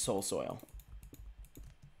faster on Soul Soil.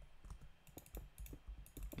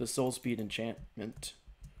 The Soul Speed enchantment.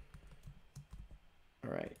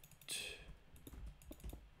 All right.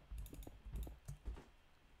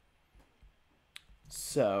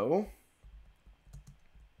 So,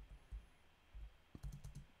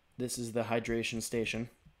 this is the hydration station.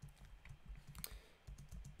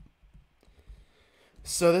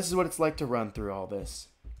 So this is what it's like to run through all this.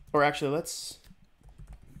 Or actually, let's...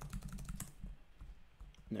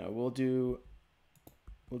 No, we'll do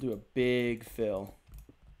a big fill.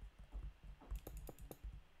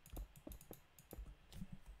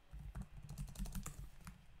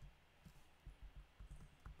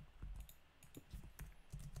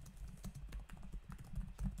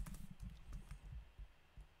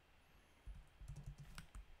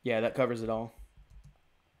 Yeah, that covers it all.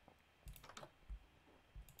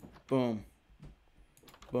 Boom.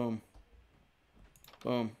 Boom.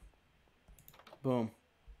 Boom. Boom.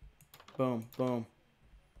 Boom. Boom.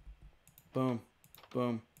 Boom.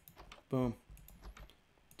 Boom. Boom.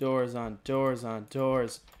 Doors on doors on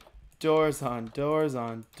doors. Doors on doors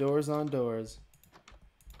on doors on doors.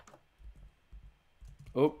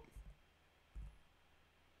 Oh.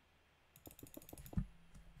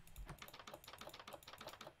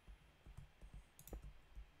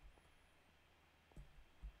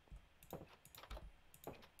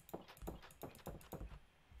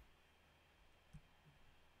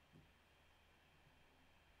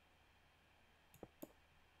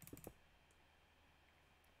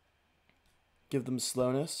 Give them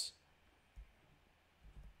slowness.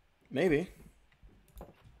 Maybe.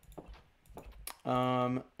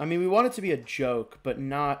 I mean, we want it to be a joke, but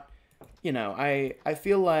not, you know, I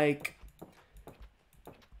feel like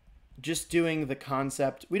just doing the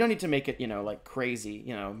concept, we don't need to make it, you know, like crazy,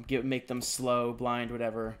 you know, make them slow, blind,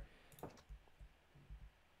 whatever.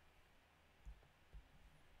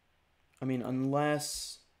 I mean,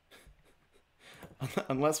 unless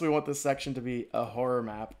we want this section to be a horror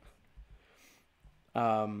map.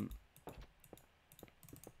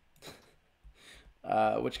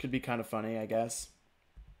 Which could be kind of funny, I guess.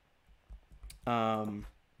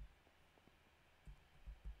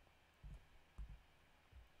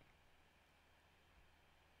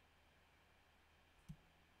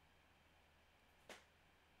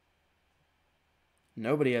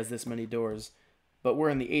 Nobody has this many doors, but we're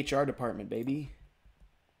in the HR department, baby.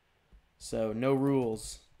 So no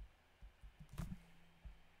rules.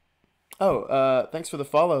 Oh, thanks for the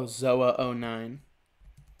follow, Zoa09.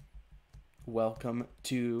 Welcome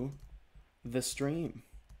to the stream.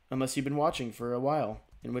 Unless you've been watching for a while,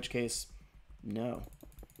 in which case, no.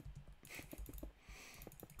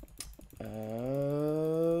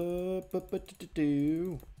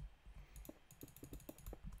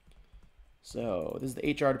 So, this is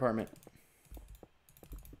the HR department.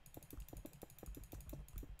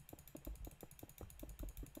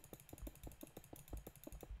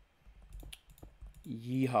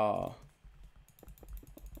 Yeehaw.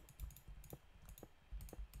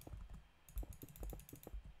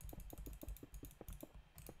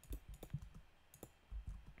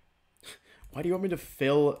 Why do you want me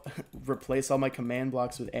to replace all my command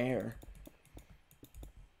blocks with air?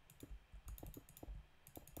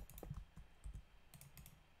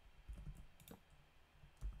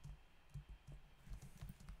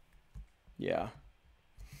 Yeah.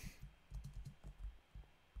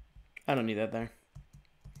 I don't need that there.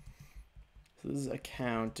 So this is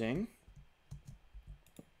accounting.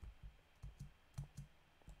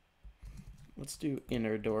 Let's do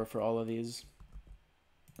inner door for all of these.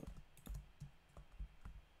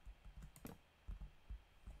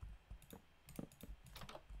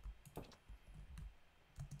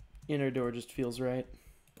 Inner door just feels right.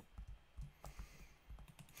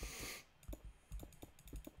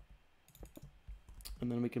 And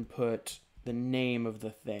then we can put the name of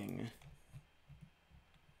the thing.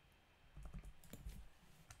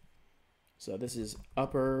 So this is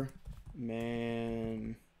upper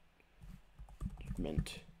management.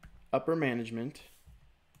 Upper management.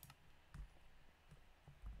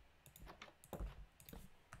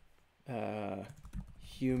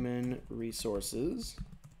 Human resources.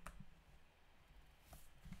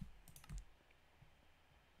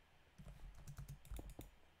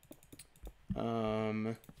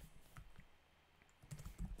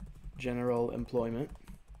 General employment.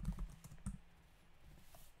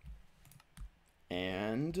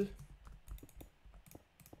 And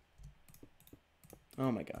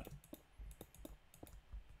oh my god.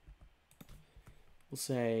 We'll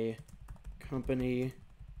say company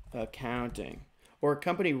accounting or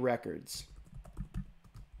company records.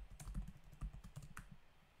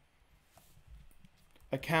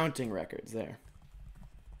 Accounting records there.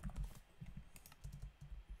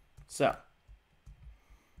 So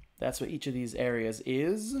that's what each of these areas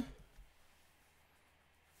is.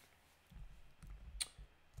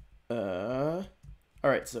 All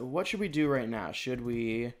right, so what should we do right now? Should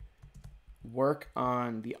we work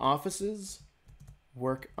on the offices,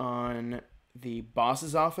 work on the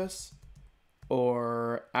boss's office,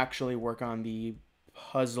 or actually work on the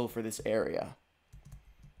puzzle for this area?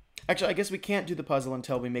 Actually, I guess we can't do the puzzle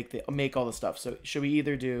until we make all the stuff. So should we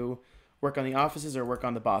either do work on the offices or work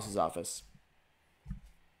on the boss's office?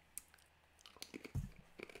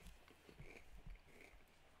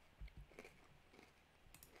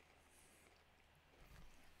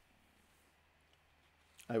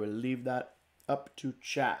 I will leave that up to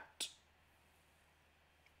chat.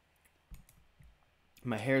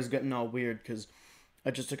 My hair's getting all weird because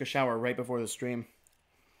I just took a shower right before the stream.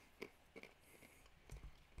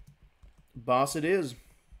 Boss it is.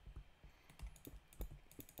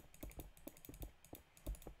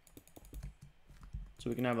 So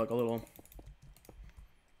we can have like a little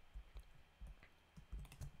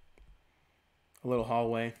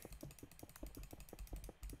hallway.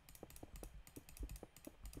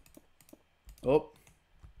 Oh.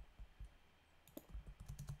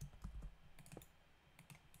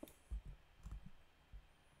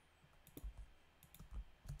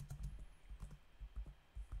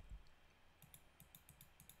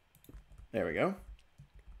 There we go.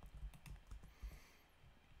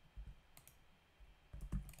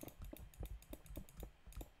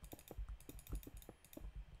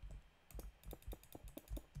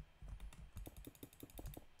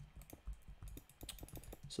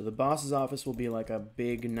 So the boss's office will be like a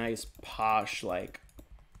big, nice, posh, like,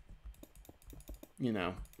 you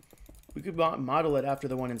know, we could model it after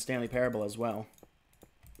the one in Stanley Parable as well.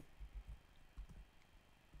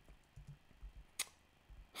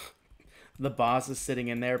 The boss is sitting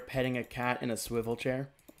in there petting a cat in a swivel chair.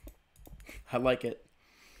 I like it.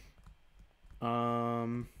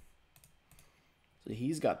 So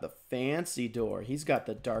he's got the fancy door. He's got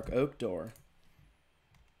the dark oak door.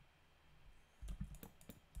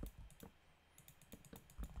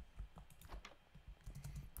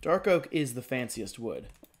 Dark oak is the fanciest wood.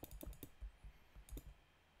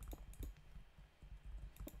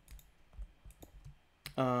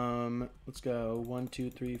 Let's go 1, 2,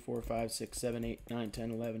 3, 4, 5, 6, 7, 8, 9,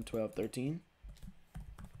 10, 11, 12, 13.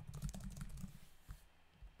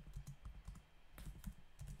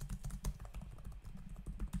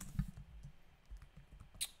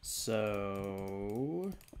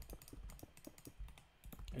 So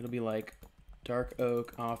it'll be like dark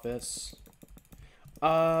oak office.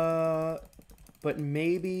 But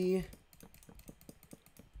maybe,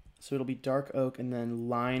 so it'll be dark oak and then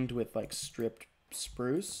lined with like stripped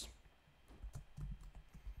spruce.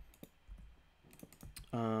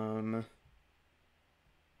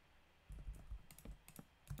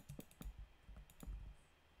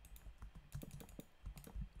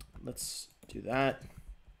 Let's do that.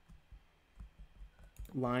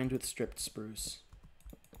 Lined with stripped spruce.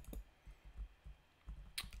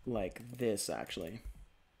 Like this, actually.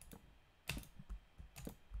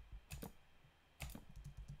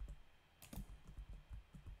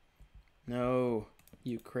 No,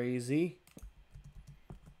 you crazy.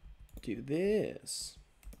 Do this.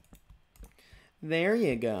 There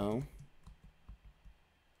you go.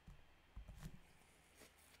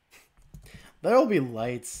 There'll be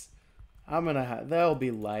lights. There'll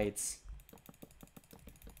be lights.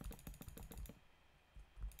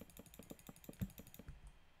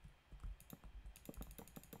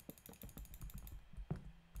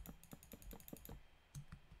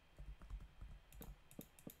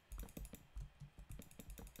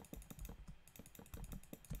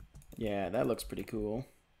 Yeah, that looks pretty cool.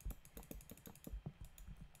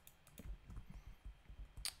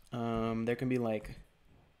 There can be like,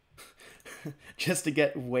 just to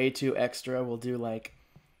get way too extra, we'll do like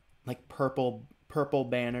purple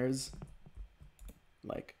banners,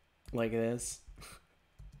 like this.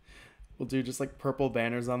 We'll do just like purple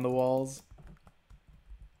banners on the walls.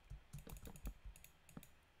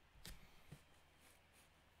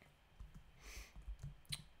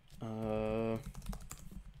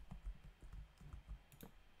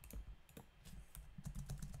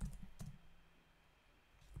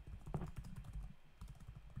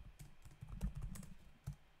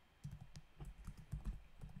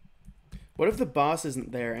 What if the boss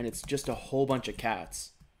isn't there and it's just a whole bunch of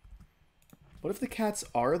cats? What if the cats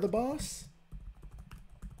are the boss?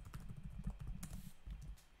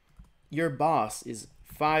 your boss is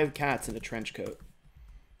 5 cats in a trench coat.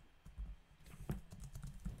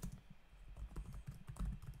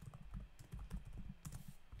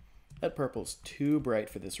 That purple's too bright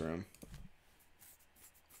for this room.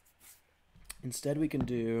 Instead, we can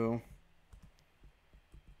do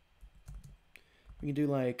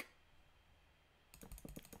like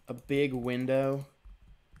a big window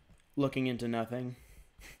looking into nothing.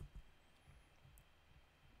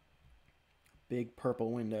 Big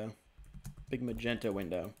purple window. Big magenta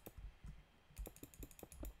window.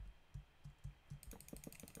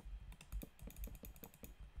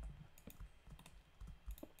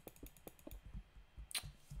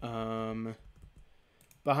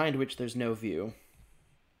 Behind which there's no view.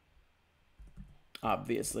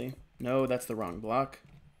 Obviously. No, that's the wrong block.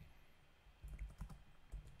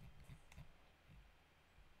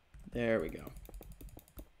 There we go.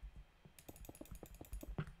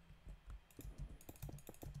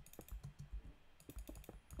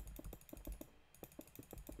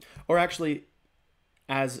 Or actually,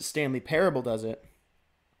 as Stanley Parable does it,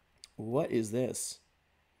 what is this?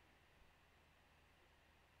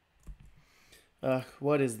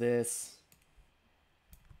 What is this?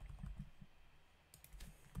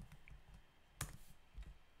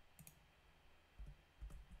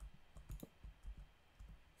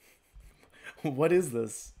 What is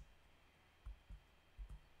this?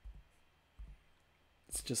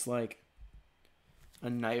 It's just like a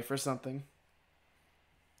knife or something.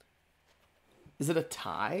 Is it a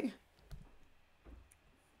tie?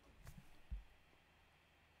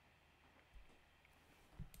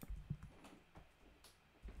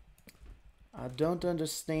 I don't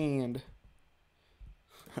understand.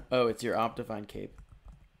 Oh, it's your Optifine cape.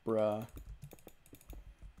 Bruh.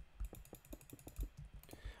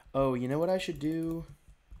 Oh, you know what I should do?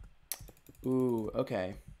 Ooh,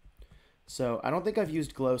 okay. So, I don't think I've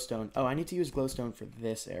used glowstone. Oh, I need to use glowstone for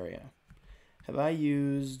this area. Have I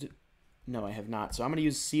used... No, I have not. So I'm going to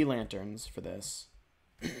use sea lanterns for this.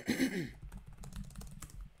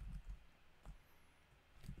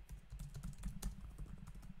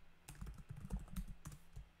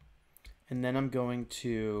 And then I'm going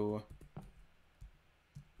to...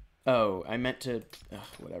 Oh, I meant to... Ugh,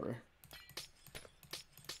 whatever.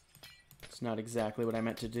 It's not exactly what I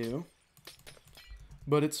meant to do.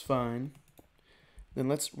 But it's fine. Then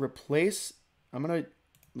let's replace... I'm going to,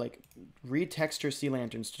 like, retexture sea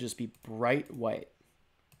lanterns to just be bright white.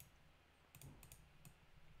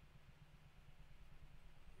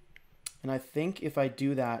 And I think if I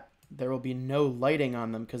do that, there will be no lighting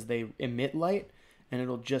on them because they emit light, and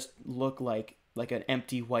it'll just look like an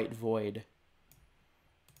empty white void.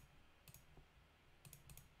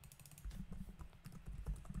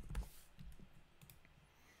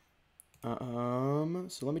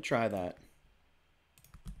 So let me try that.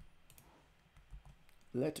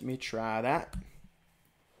 Let me try that.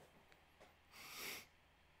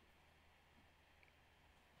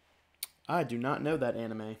 I do not know that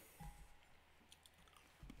anime.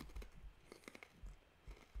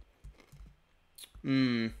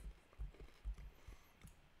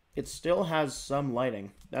 It still has some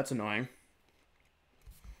lighting. That's annoying.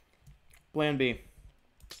 Plan B.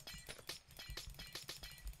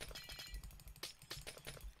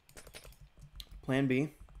 Plan B.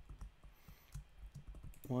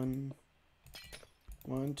 1,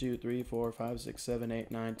 2, 3, 4, 5, 6, 7,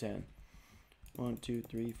 8, 9, 10. 1, 2,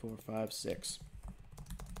 3, 4, 5, 6.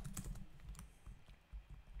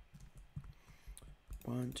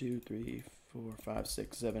 1, 2, 3, 4, 5,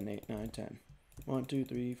 6, 7, 8, 9, 10. 1, 2,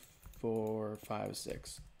 3, 4, 5,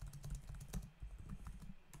 6.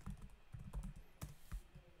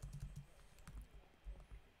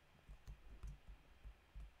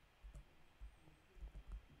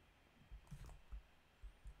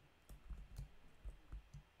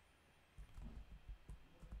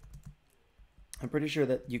 I'm pretty sure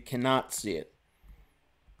that you cannot see it.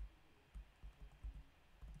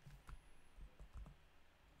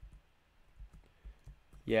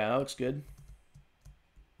 Yeah, that looks good.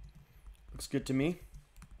 Looks good to me.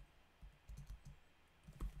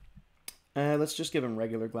 Let's just give him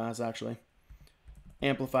regular glass, actually.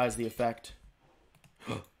 Amplifies the effect.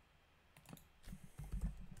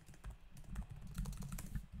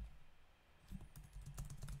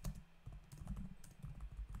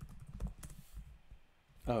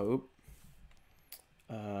 Oh.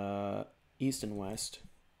 East and west.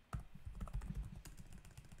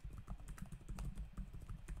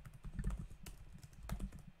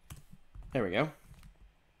 There we go.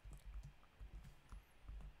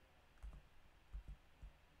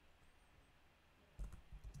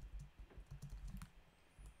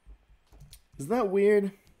 Is that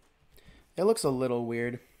weird? It looks a little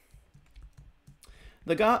weird.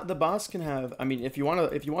 The boss can have. I mean, if you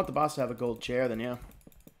want the boss to have a gold chair, then yeah,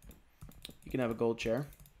 you can have a gold chair.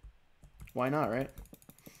 Why not, right?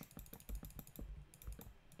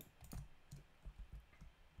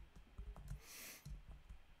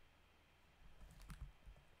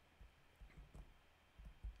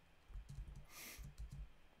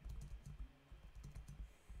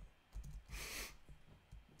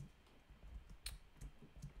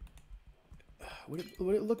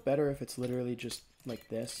 Would it look better if it's literally just like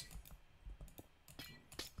this?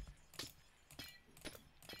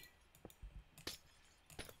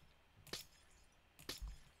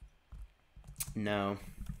 No.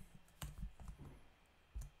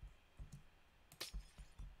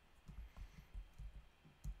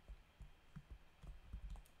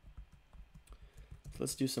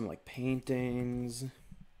 Let's do some like paintings.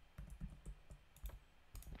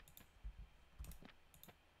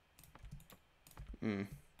 Hmm.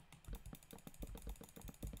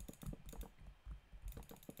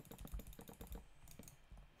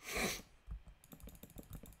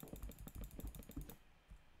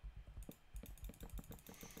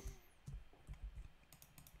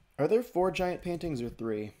 Are there 4 giant paintings or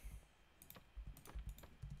 3?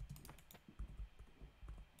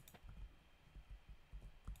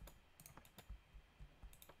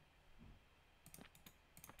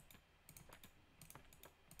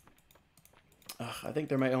 Ugh, I think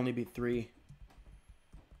there might only be 3.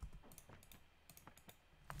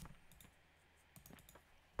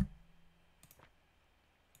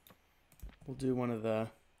 We'll do one of the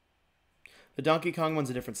Donkey Kong one's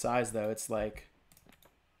a different size though. It's like,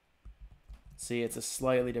 see, it's a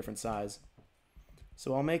slightly different size.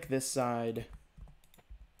 So I'll make this side.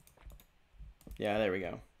 Yeah, there we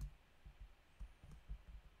go.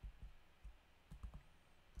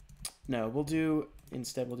 No, we'll do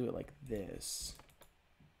it like this.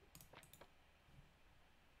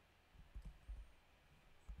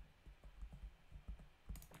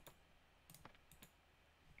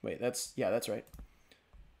 Wait, that's right.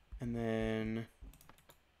 And then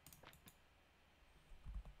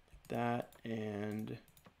that, and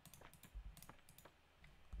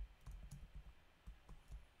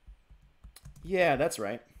yeah, that's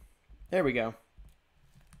right. There we go.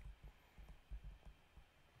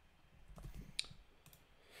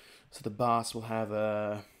 So the boss will have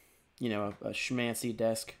a schmancy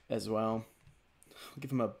desk as well. I'll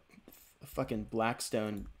give him a fucking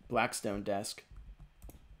Blackstone desk.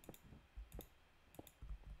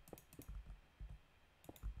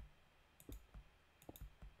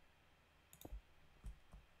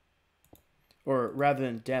 Or rather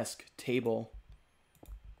than desk, table.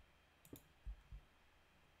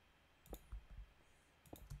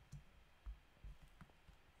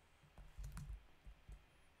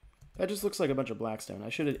 That just looks like a bunch of Blackstone. I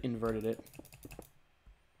should have inverted it.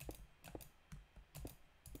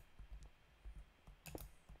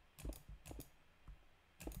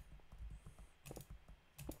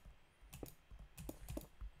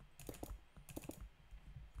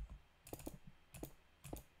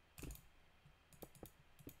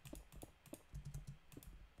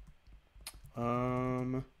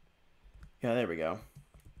 Yeah, there we go.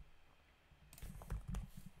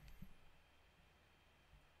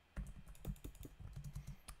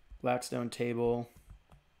 Blackstone table.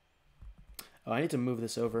 Oh, I need to move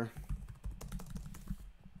this over.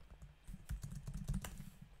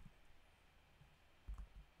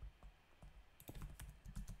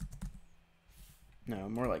 No,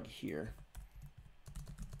 more like here.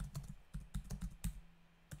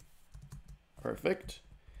 Perfect.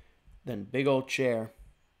 Then big old chair.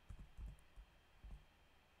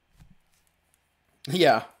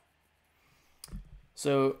 Yeah.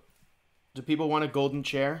 So, do people want a golden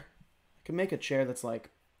chair? I can make a chair that's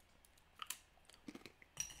like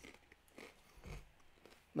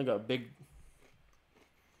a big,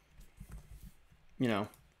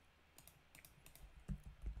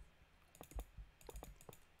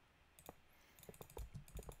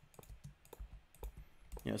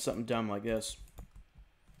 something dumb like this.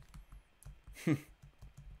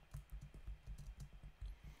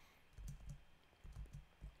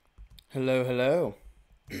 Hello, hello.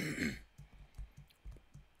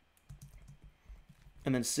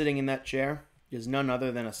 And then sitting in that chair is none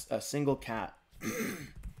other than a single cat.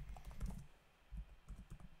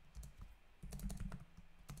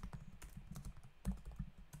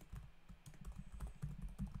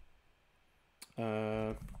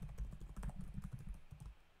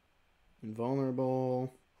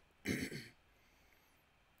 Invulnerable.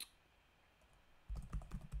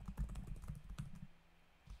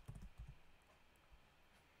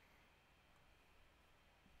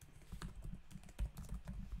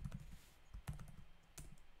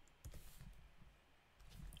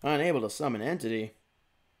 Unable to summon entity.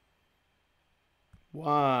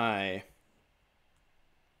 Why?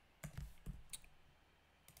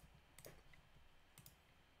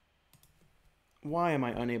 Why am I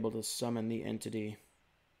unable to summon the entity?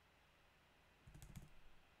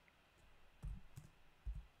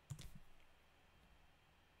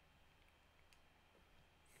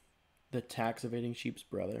 The tax evading sheep's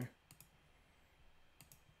brother.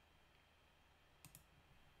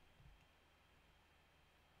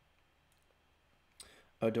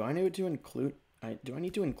 Oh, do I need to include... do I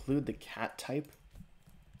need to include the cat type?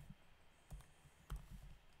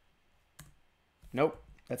 Nope,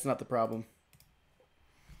 that's not the problem.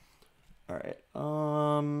 All right.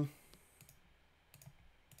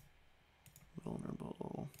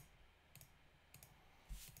 Vulnerable.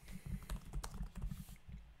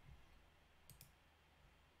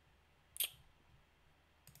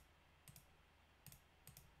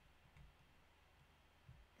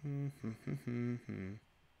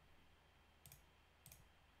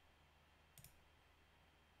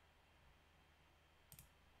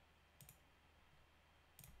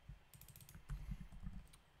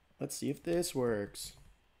 Let's see if this works.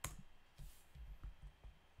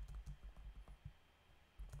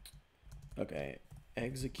 Okay,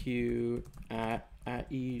 execute at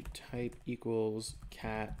e type equals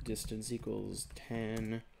cat distance equals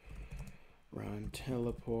 10. Run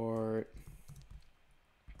teleport.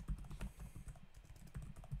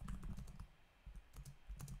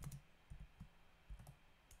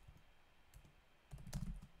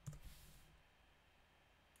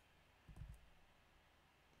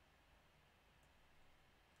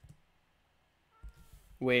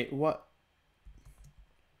 Wait, what?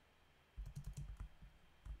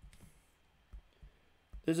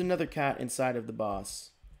 There's another cat inside of the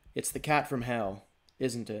boss. It's the cat from hell,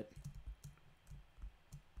 isn't it?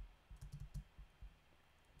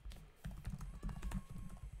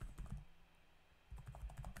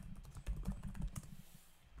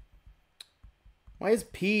 Why is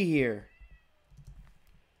P here?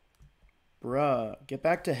 Bruh, get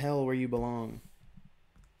back to hell where you belong.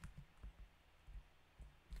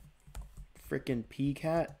 Frickin' P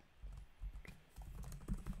cat.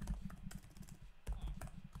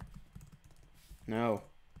 No.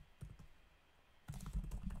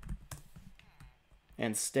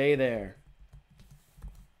 And stay there.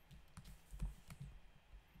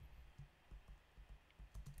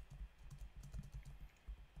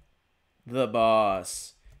 The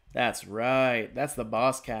boss. That's right. That's the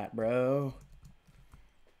boss cat, bro.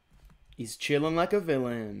 He's chilling like a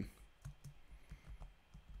villain.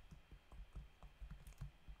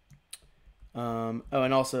 Oh,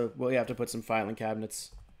 and also, well, you have to put some filing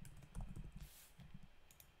cabinets.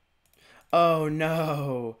 Oh,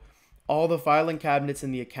 no. All the filing cabinets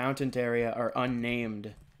in the accountant area are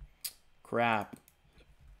unnamed. Crap.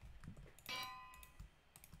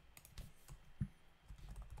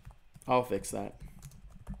 I'll fix that.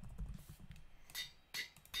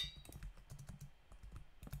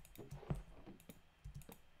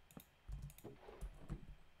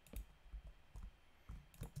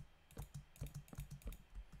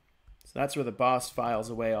 So that's where the boss files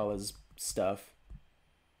away all his stuff.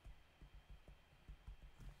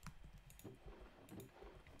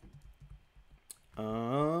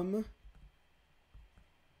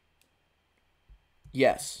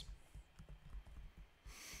 Yes.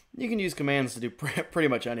 You can use commands to do pretty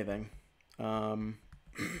much anything.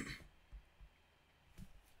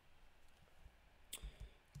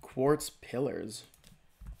 Quartz pillars.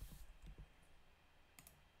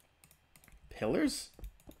 Pillars?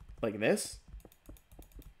 Like this?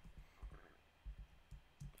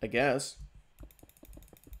 I guess.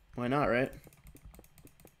 Why not, right?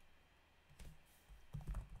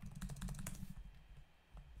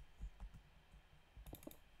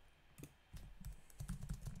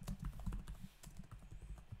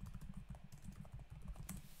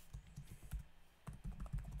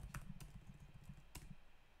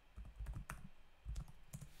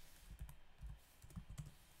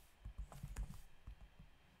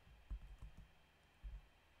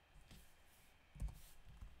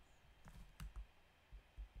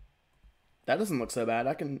 That doesn't look so bad.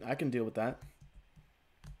 I can deal with that.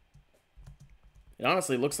 It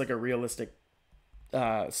honestly looks like a realistic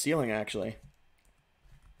ceiling, actually.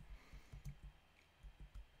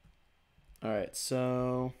 All right,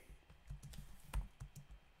 so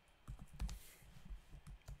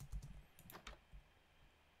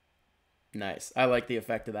nice. I like the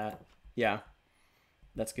effect of that. Yeah,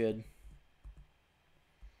 that's good.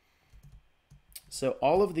 So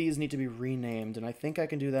all of these need to be renamed, and I think I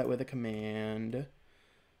can do that with a command.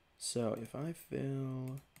 So if I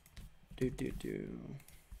fill Replace.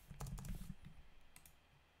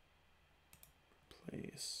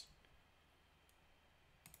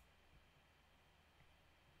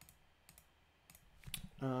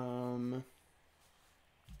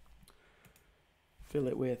 Fill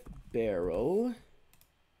it with barrel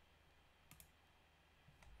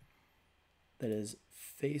that is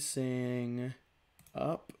facing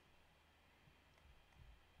up.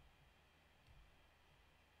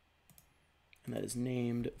 And that is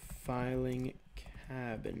named filing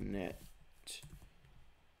cabinet.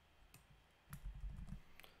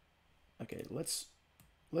 Okay, let's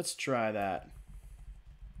try that.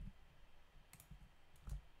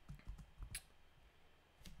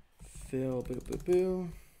 Fill boo boo boo.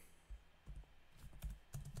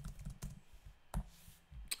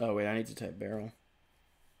 Oh wait, I need to type barrel.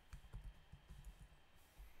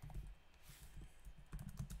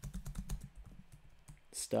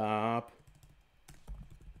 Stop.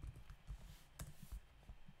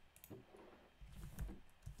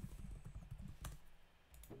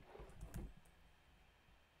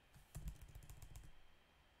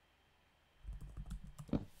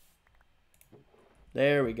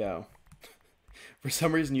 There we go. For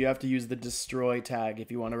some reason, you have to use the destroy tag if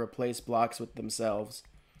you want to replace blocks with themselves.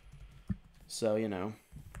 So, you know.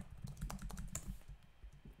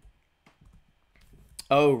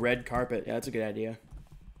 Oh, red carpet. Yeah, that's a good idea.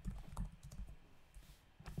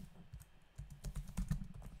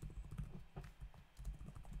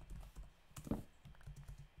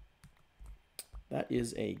 That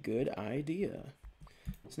is a good idea.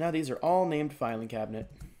 So now these are all named filing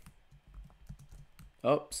cabinet.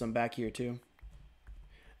 Oh, some back here too.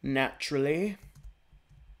 Naturally.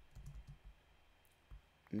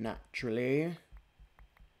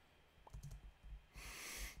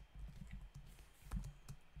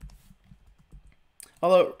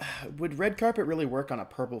 Although, would red carpet really work on a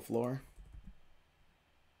purple floor?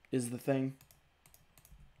 Is the thing.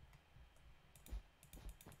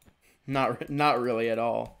 Not really at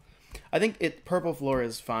all. I think purple floor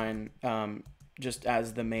is fine, just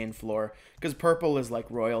as the main floor, because purple is like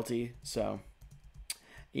royalty. So,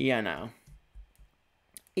 yeah, no.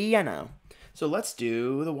 So let's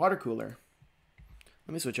do the water cooler.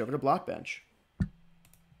 Let me switch over to Blockbench.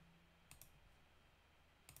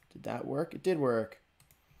 Did that work? It did work.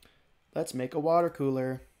 Let's make a water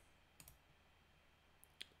cooler.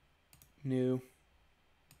 New.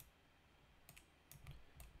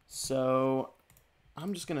 So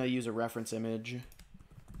I'm just going to use a reference image.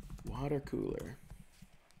 Water cooler.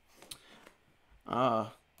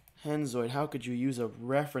 Ah, Henzoid, how could you use a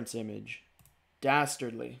reference image?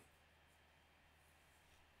 Dastardly.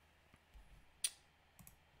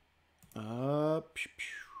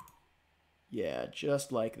 Yeah,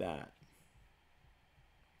 just like that.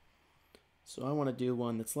 So I want to do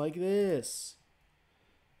one that's like this.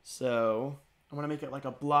 So I'm going to make it like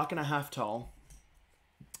a block and a half tall.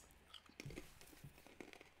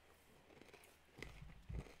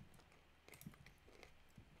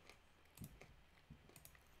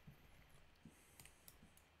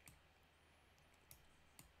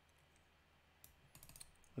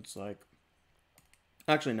 It's like,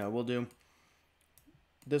 actually no, we'll do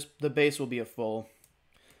this. The base will be a full.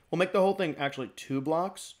 We'll make the whole thing actually 2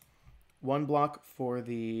 blocks. 1 block for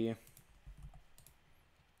the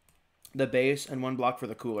base and 1 block for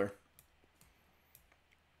the cooler.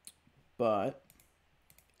 But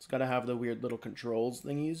it's got to have the weird little controls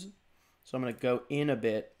thingies. So I'm going to go in a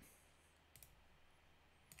bit.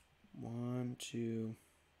 1, 2.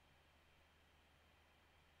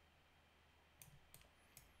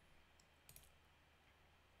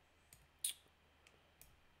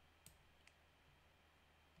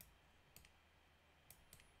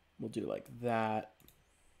 We'll do like that.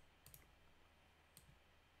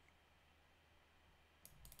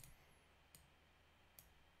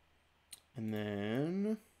 And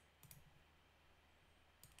then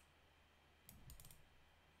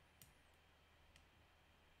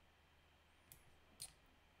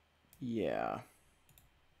yeah.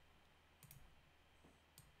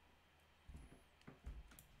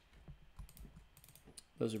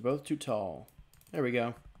 Those are both too tall. There we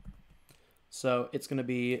go. So it's going to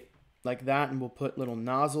be like that, and we'll put little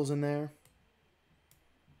nozzles in there.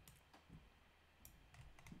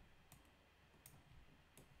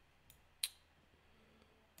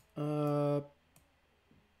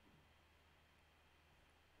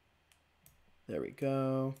 There we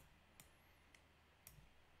go.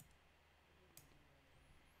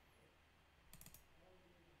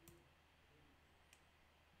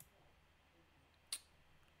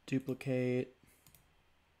 Duplicate.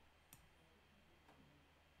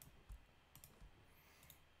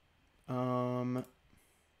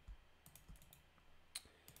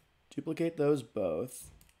 Duplicate those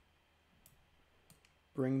both.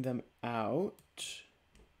 Bring them out.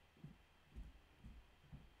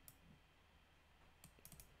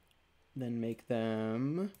 Then make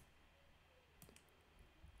them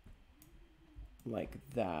like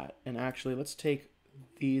that. And actually, let's take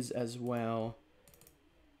these as well.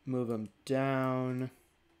 Move them down.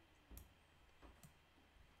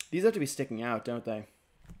 These have to be sticking out, don't they?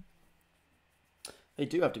 They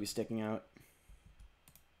do have to be sticking out.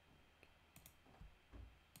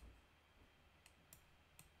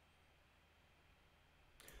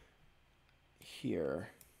 Here.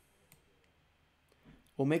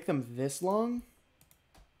 We'll make them this long.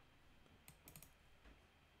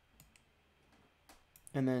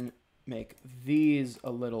 And then make these a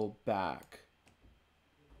little back.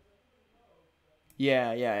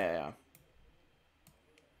 Yeah.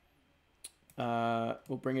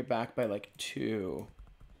 We'll bring it back by like 2.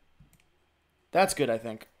 That's good, I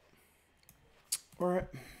think. Or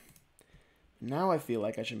now I feel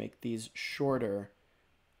like I should make these shorter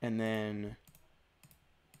and then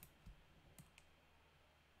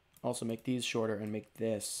also make these shorter and make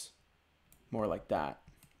this more like that.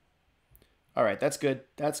 All right, that's good.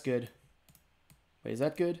 That's good. Wait, is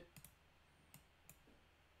that good?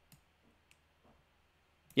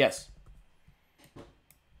 Yes.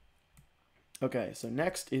 Okay, so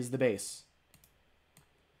next is the base.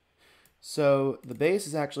 So the base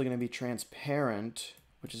is actually going to be transparent,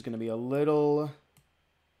 which is going to be a little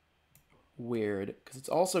weird because it's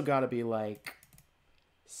also got to be like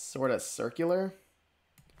sort of circular.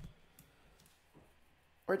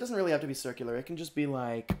 Or it doesn't really have to be circular. It can just be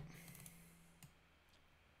like,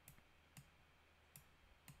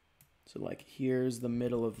 so like here's the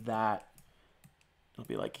middle of that. It'll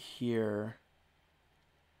be like here.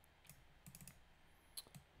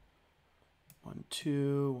 1,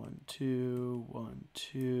 2, 1, 2, 1,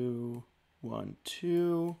 2, 1,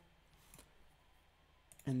 2.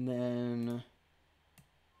 And then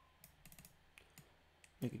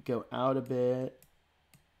make it go out a bit.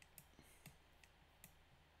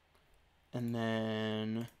 And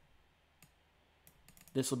then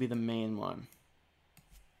this will be the main one.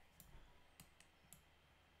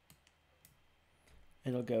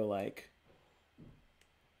 It'll go like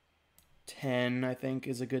 10, I think,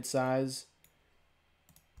 is a good size.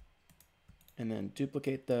 And then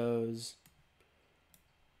duplicate those.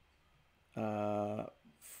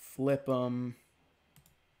 Flip them.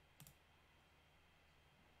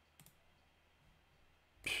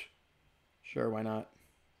 Sure, why not?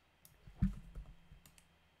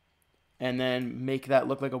 And then make that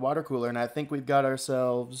look like a water cooler. And I think we've got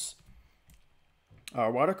ourselves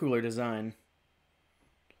our water cooler design.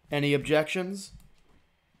 Any objections?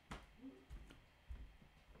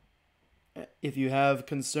 If you have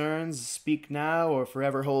concerns, speak now or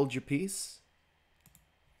forever hold your peace.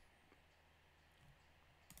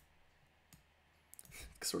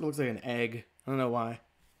 It sort of looks like an egg. I don't know why.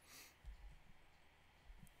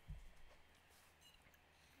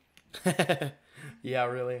 Yeah,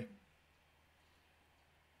 really.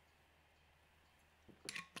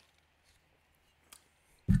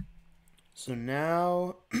 So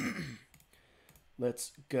now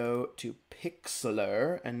let's go to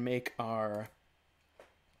Pixlr and make our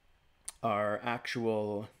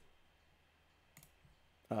actual,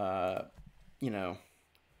 you know,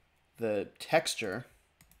 the texture.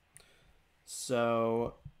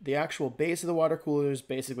 So the actual base of the water cooler is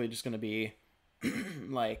basically just going to be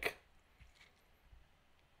like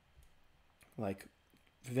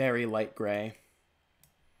very light gray.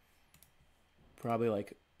 Probably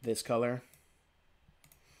like this color.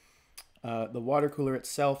 The water cooler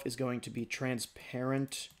itself is going to be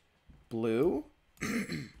transparent blue.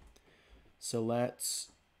 So let's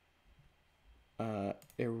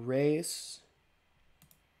erase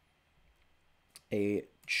a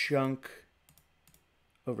chunk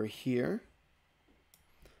over here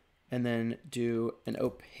and then do an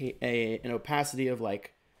opacity of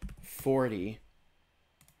like 40.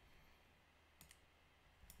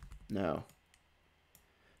 No.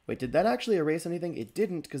 Wait, did that actually erase anything? It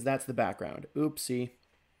didn't, because that's the background. Oopsie.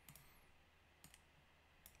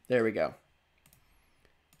 There we go.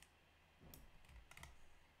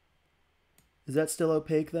 Is that still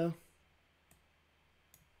opaque, though?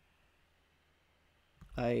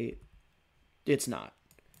 It's not.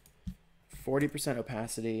 40%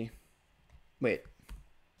 opacity. Wait.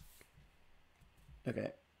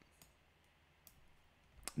 Okay.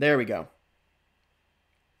 There we go.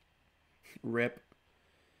 Rip.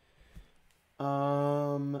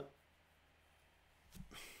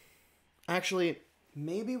 Actually,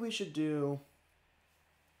 maybe we should do...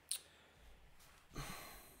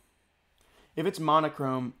 If it's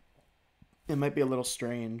monochrome, it might be a little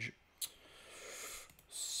strange.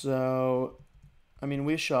 So, I mean,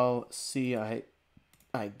 we shall see, I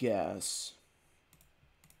guess.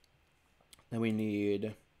 Then we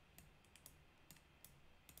need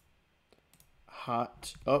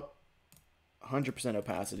hot, 100%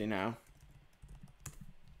 opacity now.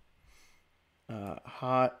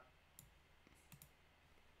 Hot,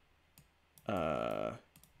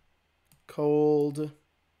 cold,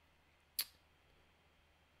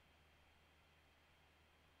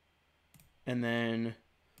 and then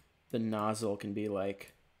the nozzle can be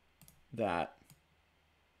like that.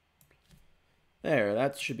 There,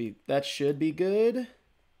 that should be good.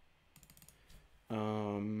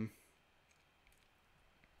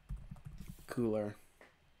 Cooler.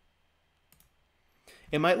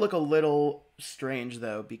 It might look a little strange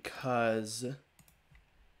though, because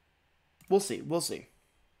we'll see.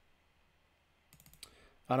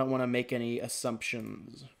 I don't want to make any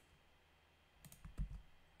assumptions.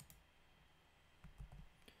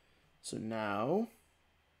 So now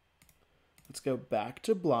let's go back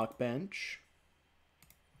to Blockbench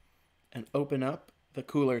and open up the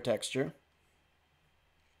cooler texture.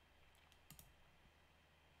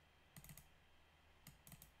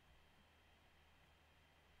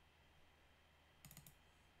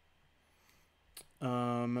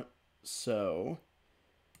 So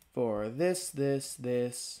for this,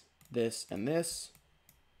 and this,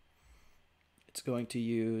 it's going to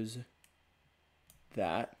use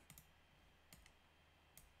that.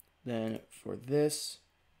 Then for this,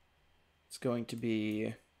 it's going to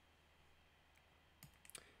be,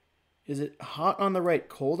 is it hot on the right,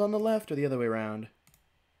 cold on the left, or the other way around?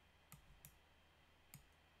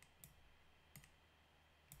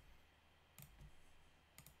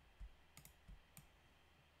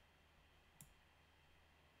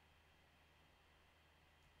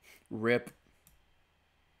 Rip.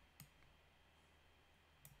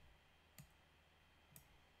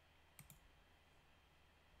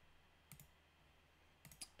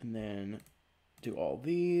 And then do all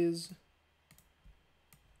these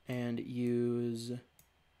and use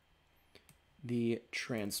the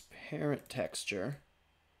transparent texture.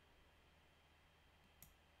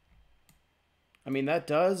 I mean, that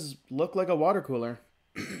does look like a water cooler.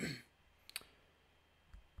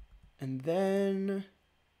 And then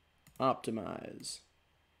optimize.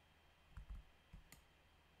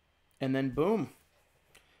 And then boom,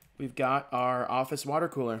 we've got our office water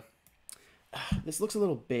cooler. This looks a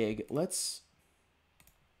little big. Let's...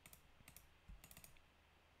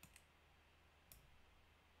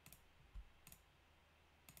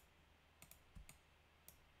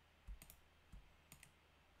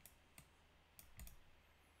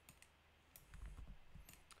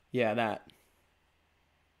 Yeah, that.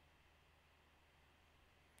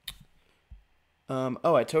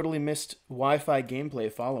 Oh, I totally missed Wi-Fi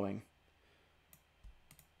gameplay following.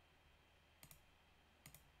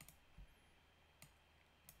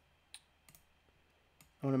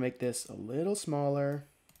 I want to make this a little smaller.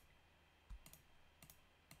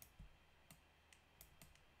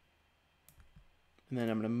 And then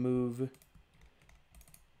I'm going to move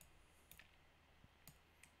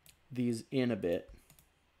these in a bit.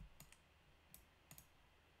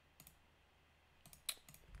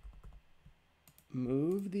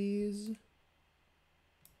 Move these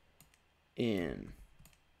in.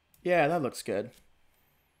 Yeah, that looks good.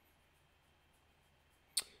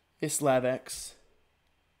 Islavex.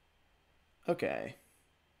 Okay.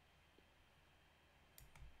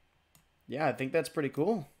 Yeah, I think that's pretty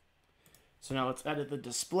cool. So now let's edit the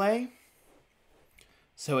display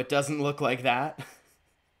so it doesn't look like that.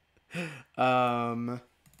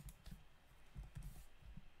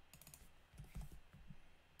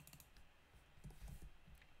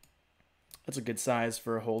 That's a good size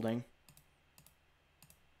for a holding.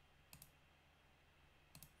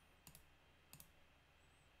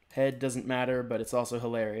 Head doesn't matter, but it's also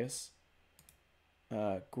hilarious.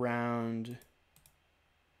 Ground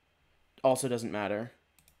also doesn't matter.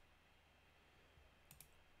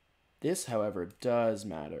 This, however, does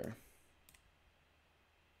matter.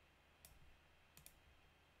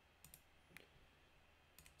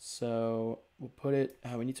 So we'll put it,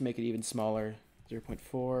 we need to make it even smaller,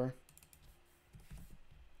 0.4.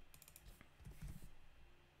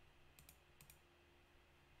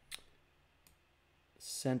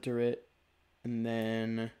 Center it, and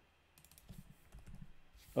then,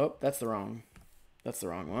 oh, that's the wrong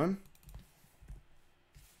one.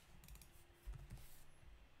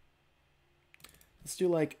 Let's do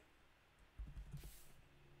like,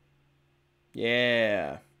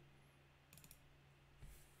 Yeah.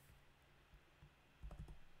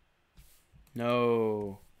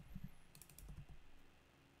 No.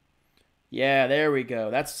 Yeah, there we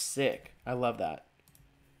go. That's sick. I love that.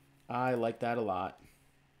 I like that a lot.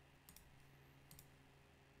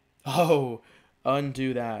 Oh,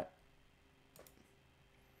 undo that.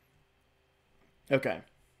 Okay.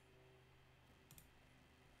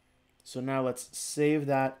 So now let's save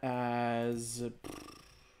that as...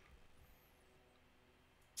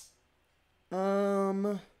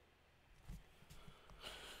 Um...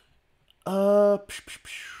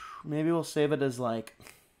 Maybe we'll save it as like...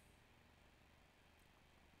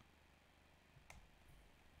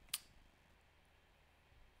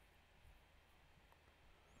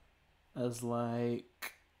 As like...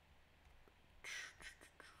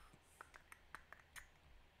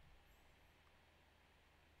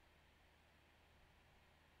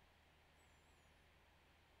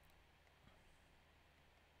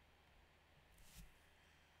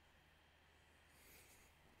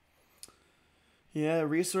 Yeah,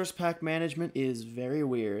 resource pack management is very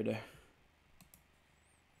weird.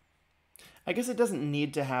 I guess it doesn't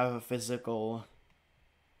need to have a physical...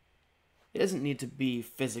 It doesn't need to be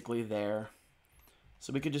physically there.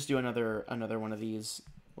 So we could just do another one of these.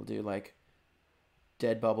 We'll do like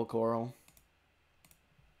dead bubble coral.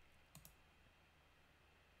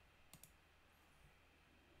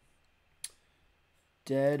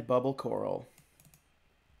 Dead bubble coral.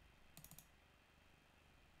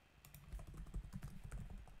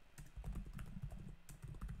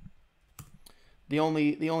 The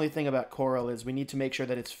only thing about coral is we need to make sure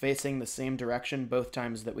that it's facing the same direction both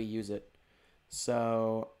times that we use it.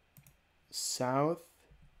 So south,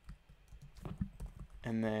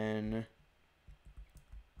 and then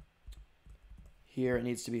here it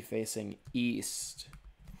needs to be facing east.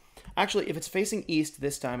 Actually, if it's facing east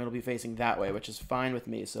this time, it'll be facing that way, which is fine with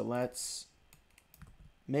me. So let's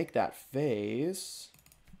make that face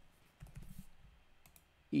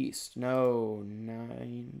east. No,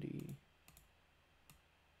 90.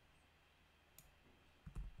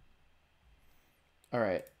 All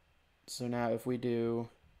right. So now if we do...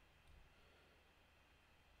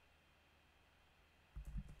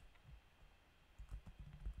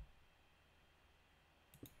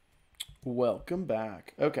 Welcome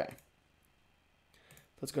back. Okay.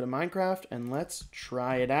 Let's go to Minecraft and let's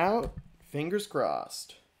try it out. Fingers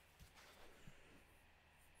crossed.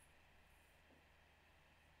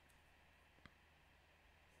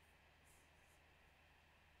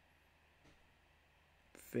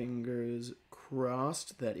 Fingers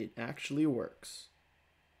crossed that it actually works.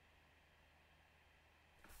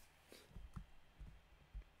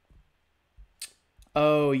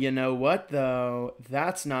 Oh, you know what, though?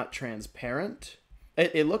 That's not transparent.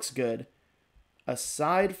 It looks good.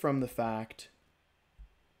 Aside from the fact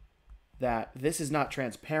that this is not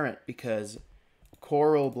transparent because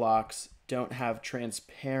coral blocks don't have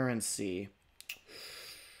transparency.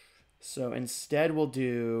 So instead we'll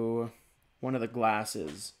do one of the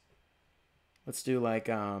glasses. Let's do like,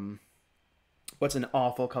 what's an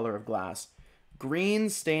awful color of glass? Green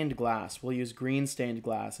stained glass. We'll use green stained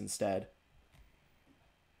glass instead.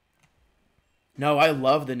 No, I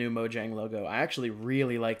love the new Mojang logo. I actually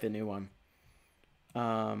really like the new one.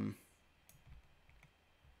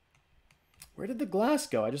 Where did the glass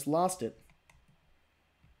go? I just lost it.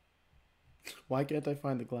 Why can't I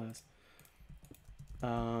find the glass?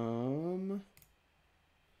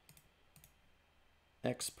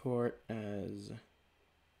 Export as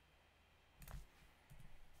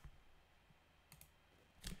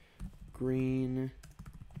green.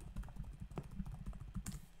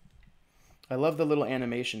 I love the little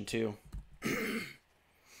animation too.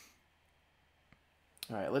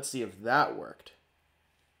 All right, let's see if that worked.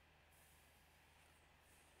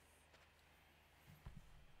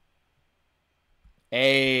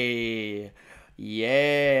 Hey,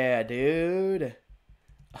 yeah, dude.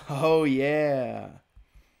 Oh, yeah.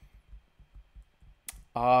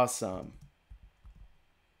 Awesome.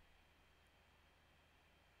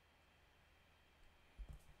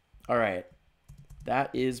 All right. That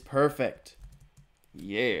is perfect.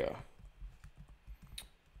 Yeah.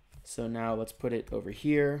 So now let's put it over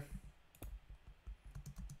here.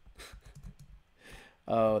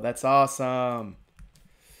 Oh, that's awesome.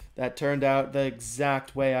 That turned out the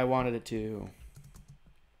exact way I wanted it to.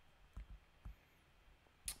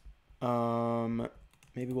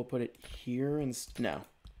 Maybe we'll put it here and no,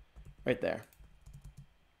 right there.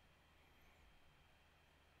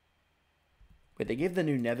 Wait, they gave the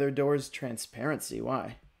new Nether doors transparency.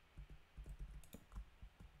 Why?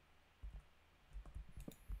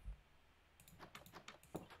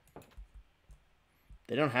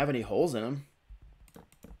 They don't have any holes in them.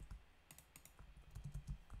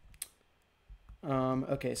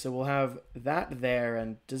 Okay, so we'll have that there,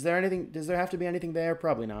 and does there have to be anything there?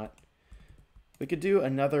 Probably not. We could do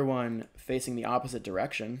another one facing the opposite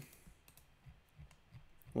direction.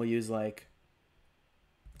 We'll use like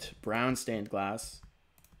brown stained glass.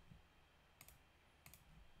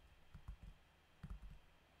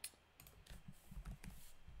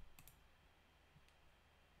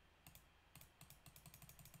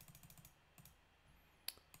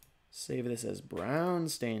 Save this as brown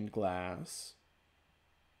stained glass.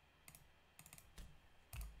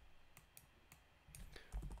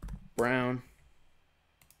 Brown.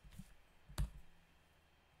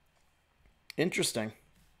 Interesting.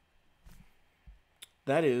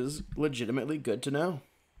 That is legitimately good to know.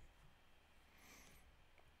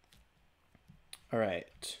 All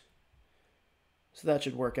right. So that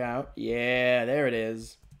should work out. Yeah, there it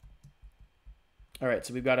is. All right,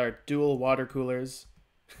 so we've got our dual water coolers.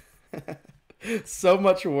 So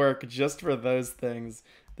much work just for those things.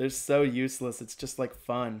 They're so useless. It's just like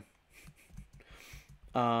fun.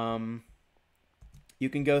 You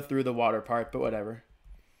can go through the water part, but whatever.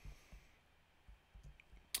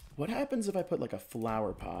 What happens if I put like a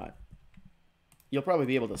flower pot? You'll probably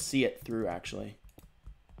be able to see it through, actually.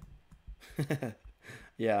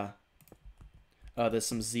 Yeah. Oh, there's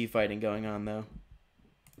some Z fighting going on, though.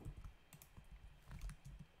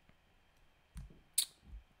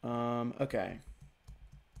 Okay.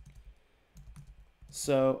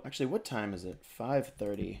 So, actually, what time is it?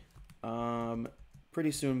 5:30.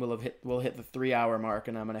 Pretty soon we'll hit the 3-hour mark,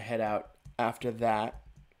 and I'm gonna head out after that.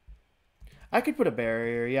 I could put a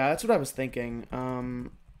barrier. Yeah, that's what I was thinking.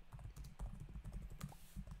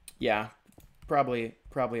 Yeah, probably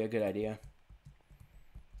a good idea.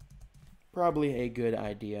 Probably a good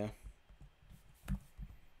idea.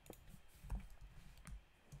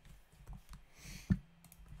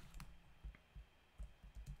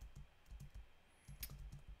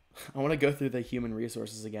 I want to go through the human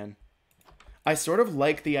resources again. I sort of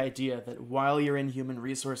like the idea that while you're in human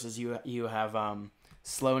resources, you have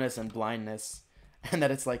slowness and blindness, and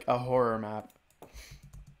that it's like a horror map.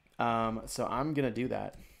 So I'm gonna do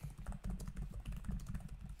that.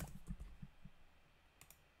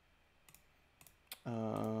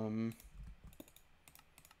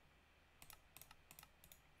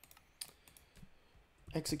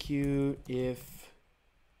 Execute if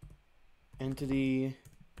entity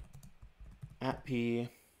at p,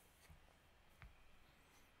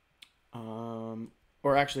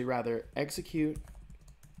 or actually rather execute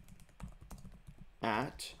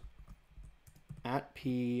at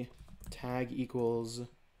p tag equals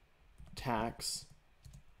tax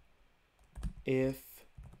if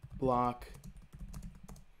block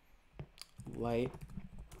light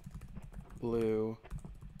blue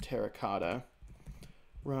terracotta,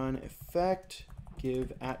 run effect,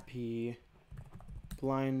 give at p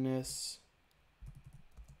blindness,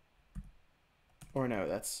 or no,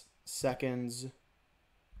 that's seconds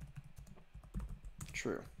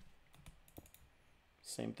true.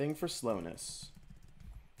 Same thing for slowness.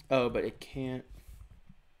 Oh, but it can't.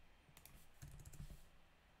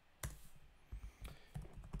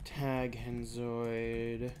 Tag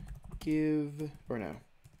Henzoid give, or no.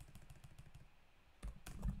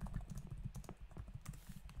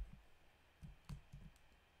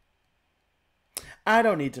 I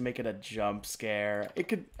don't need to make it a jump scare. It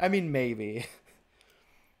could, I mean, maybe.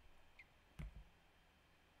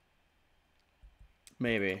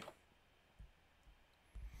 Maybe.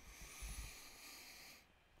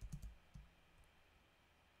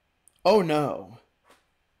 Oh no.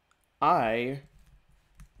 I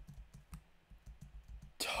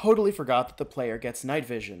totally forgot that the player gets night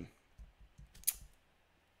vision.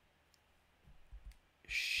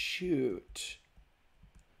 Shoot.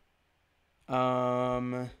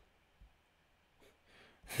 That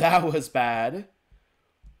was bad.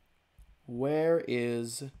 Where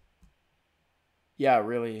is... Yeah,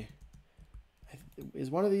 really.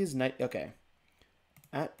 Is one of these night... Okay.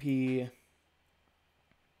 At P...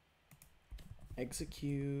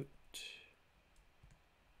 Execute...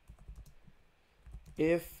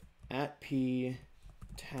 If at P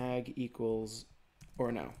tag equals...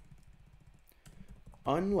 Or no.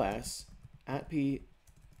 Unless at P...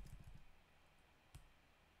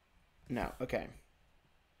 No, okay.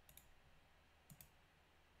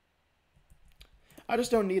 I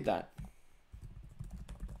just don't need that.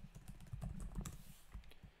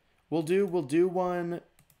 We will do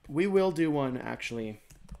one actually.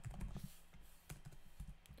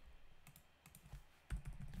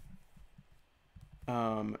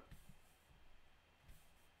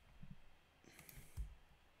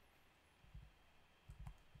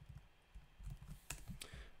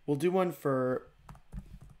 We'll do one for,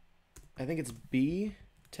 I think it's B,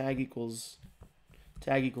 tag equals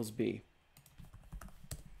B.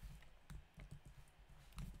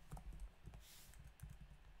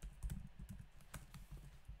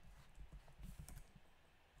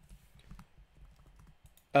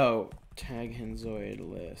 Oh, tag Henzoid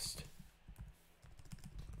list.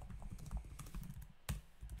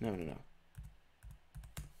 No.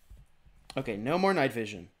 Okay, no more night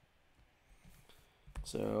vision.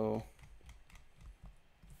 So,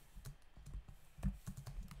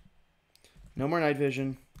 no more night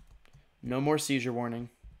vision. No more seizure warning.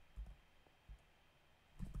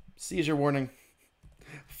 Seizure warning.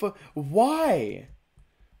 Why?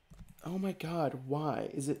 Oh my god, why?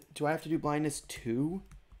 Do I have to do blindness 2?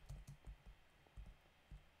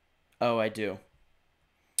 Oh, I do.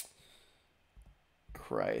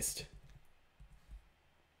 Christ.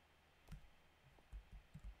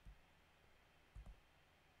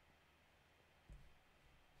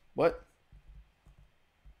 What?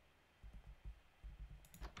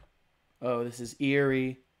 Oh, this is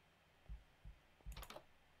eerie.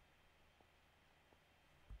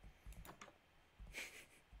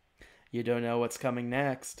 You don't know what's coming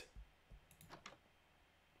next.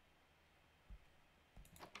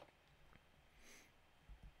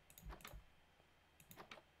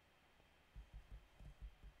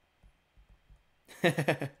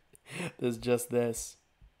 There's just this.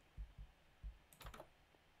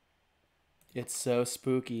 It's so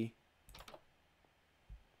spooky.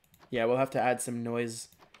 Yeah, we'll have to add some noises.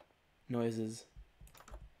 There's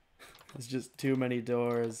just too many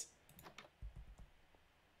doors.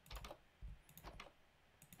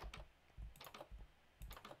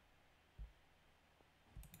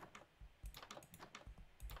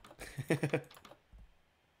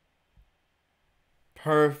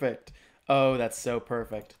 Perfect. Oh, that's so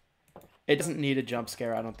perfect. It doesn't need a jump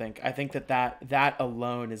scare, I don't think. I think that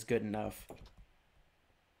alone is good enough.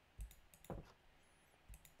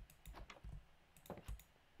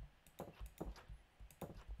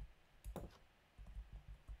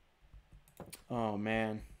 Oh,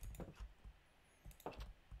 man.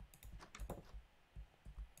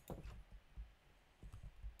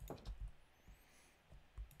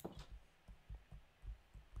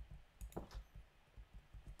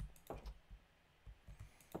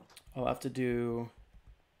 I'll have to do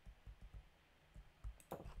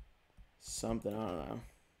something, I don't know.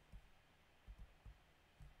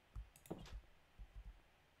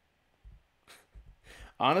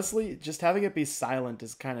 Honestly, just having it be silent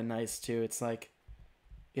is kind of nice too. It's like,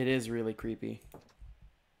 it is really creepy.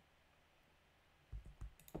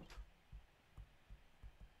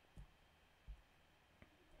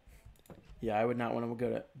 Yeah, I would not want to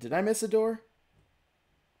go to... Did I miss a door?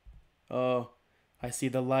 Oh, I see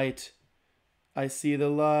the light. I see the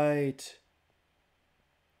light.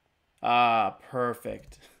 Ah,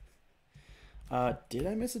 perfect. Did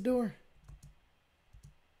I miss a door?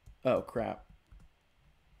 Oh, crap.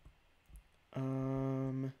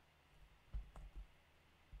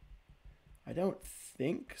 I don't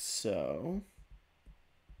think so.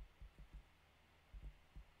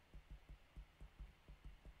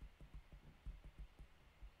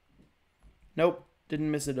 Nope,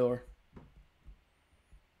 didn't miss a door.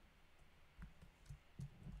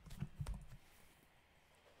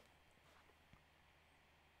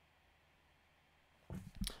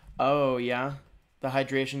 Oh, yeah. The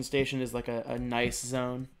hydration station is like a nice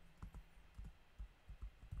zone.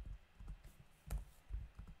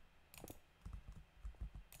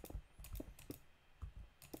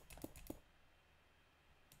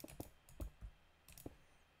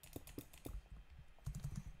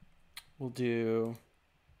 We'll do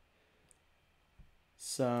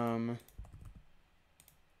some...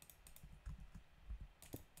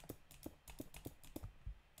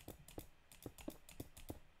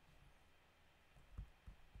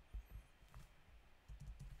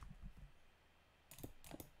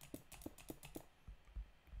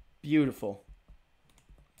 Beautiful.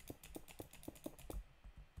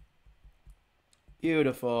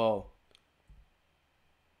 Beautiful.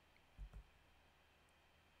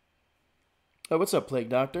 Oh, what's up, Plague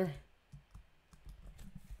Doctor?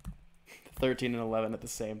 13 and 11 at the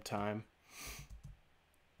same time.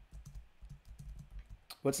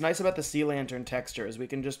 What's nice about the sea lantern texture is we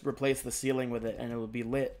can just replace the ceiling with it and it will be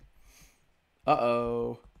lit.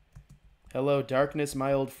 Uh-oh. Hello, darkness,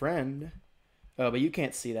 my old friend. Oh, but you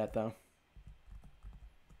can't see that, though.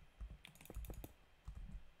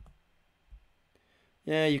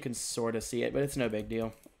 Yeah, you can sort of see it, but it's no big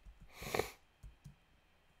deal.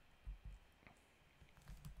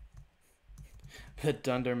 The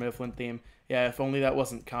Dunder Mifflin theme. Yeah, if only that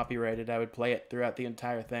wasn't copyrighted, I would play it throughout the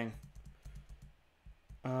entire thing.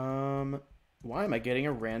 Why am I getting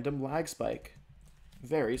a random lag spike?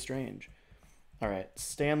 Very strange. All right,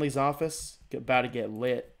 Stanley's office, about to get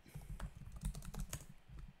lit.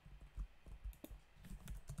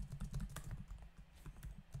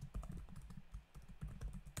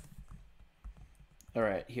 All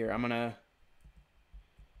right, here, I'm gonna...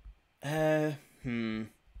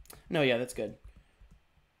 No, yeah, that's good.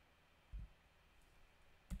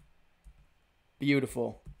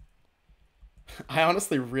 Beautiful. I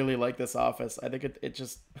honestly really like this office. I think it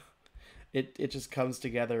just it just comes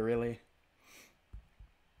together really.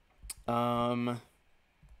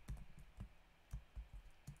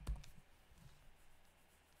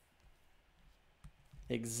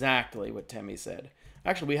 Exactly what Temmie said.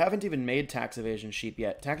 Actually, we haven't even made Tax Evasion Sheep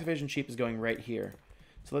yet. Tax Evasion Sheep is going right here.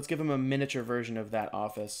 So let's give him a miniature version of that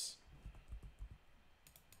office.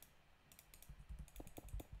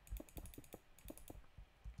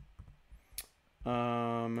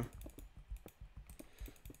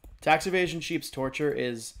 Tax Evasion Sheep's torture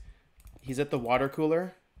is he's at the water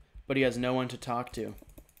cooler, but he has no one to talk to.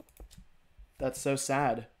 That's so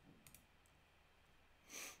sad.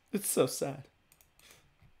 It's so sad.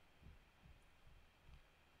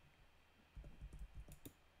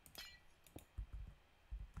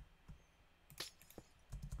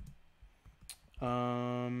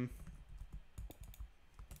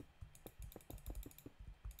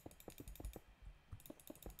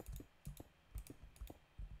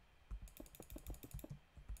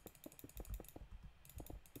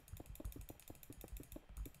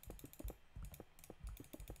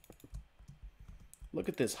 Look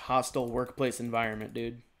at this hostile workplace environment,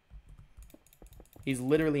 dude. He's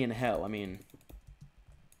literally in hell. I mean,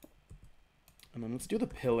 and then let's do the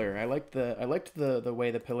pillar. I liked the way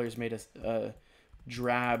the pillars made a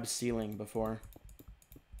drab ceiling before.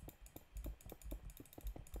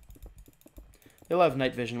 They'll have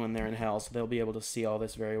night vision when they're in hell, so they'll be able to see all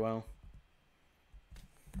this very well.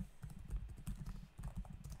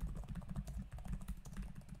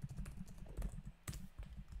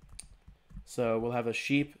 So we'll have a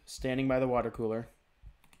sheep standing by the water cooler.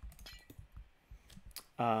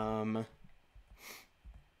 You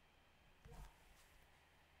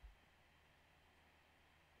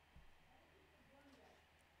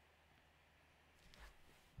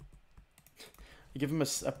give him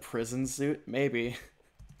a prison suit? Maybe.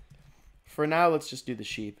 For now, let's just do the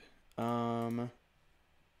sheep.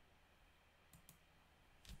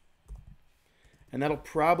 And that'll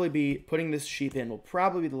probably be, putting this sheep in will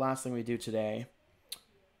probably be the last thing we do today.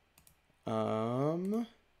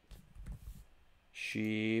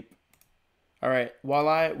 Sheep. All right, while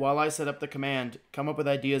I set up the command, come up with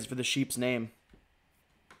ideas for the sheep's name.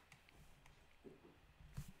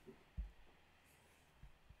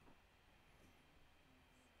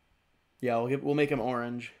 Yeah, we'll make him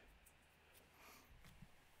orange.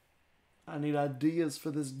 I need ideas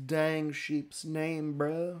for this dang sheep's name,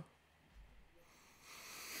 bro.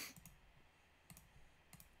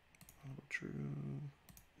 True.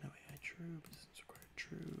 No AI true. Business required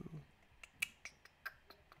true.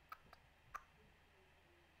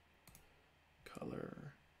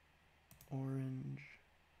 Color. Orange.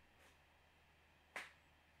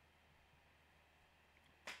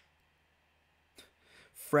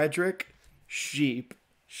 Frederick, Sheep,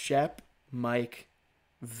 Shep, Mike,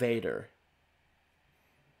 Vader.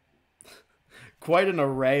 Quite an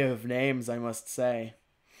array of names, I must say.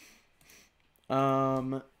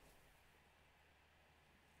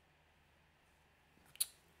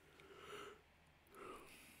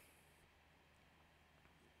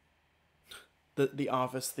 The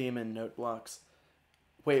Office theme in note blocks.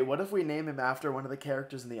 Wait, what if we name him after one of the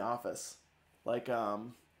characters in The Office? Like,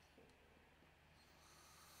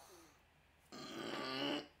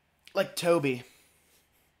 Toby.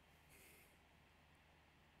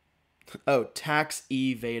 Oh, Tax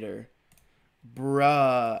E Vader.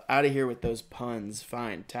 Bruh. Out of here with those puns.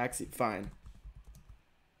 Fine. Taxi. Fine.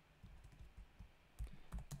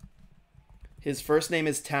 His first name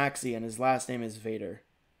is Taxi and his last name is Vader.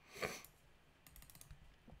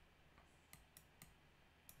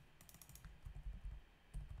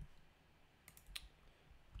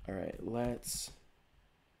 Alright, let's...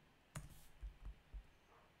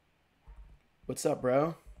 What's up,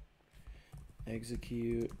 bro?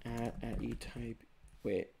 Execute at e-type.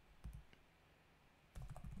 Wait.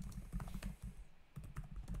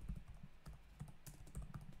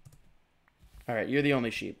 Alright, you're the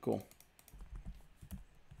only sheep. Cool.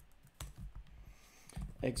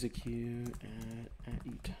 Execute at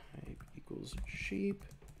e-type equals sheep.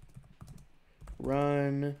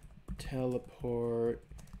 run teleport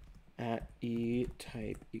at e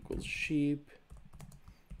type equals sheep.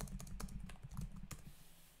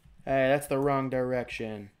 Hey, that's the wrong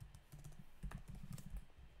direction.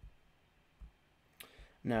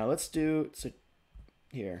 Now let's do, so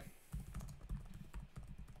here.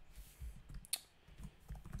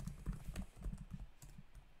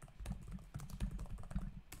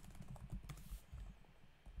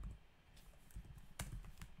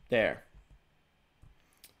 There.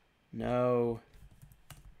 No.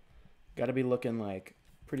 Gotta be looking like,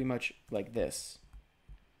 pretty much like this.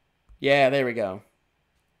 Yeah, there we go.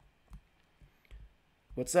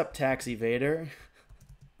 What's up, Taxi Vader?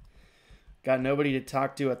 Got nobody to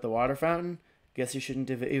talk to at the water fountain? Guess you shouldn't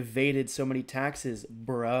have evaded so many taxes,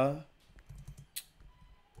 bruh.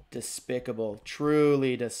 Despicable.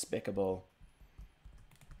 Truly despicable.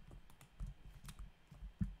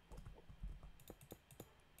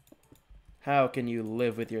 How can you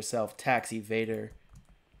live with yourself, Taxi Vader?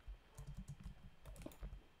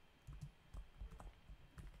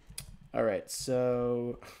 Alright,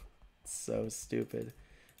 so stupid.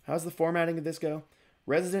 How's the formatting of this go?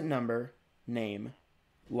 Resident number, name,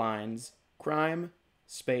 lines, crime,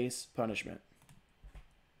 space, punishment.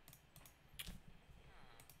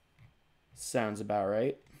 Sounds about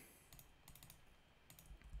right.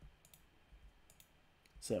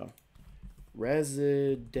 So,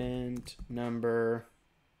 resident number.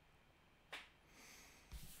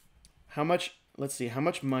 How much, let's see, how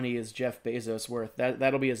much money is Jeff Bezos worth?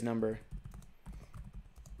 That'll be his number.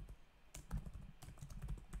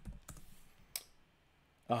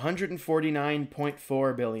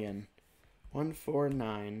 $149.4 billion.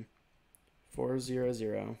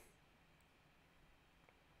 149,400.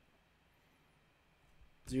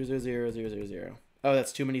 00000. Oh,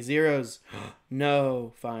 that's too many zeros.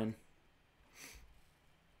 No, fine.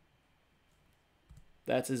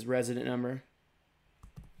 That's his resident number.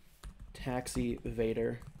 Taxi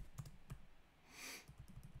Vader.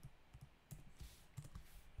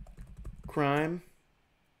 Crime.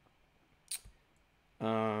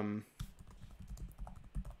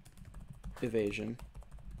 Evasion.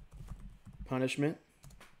 Punishment.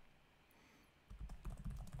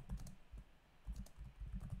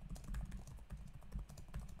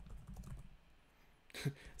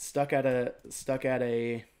 Stuck at a stuck at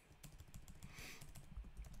a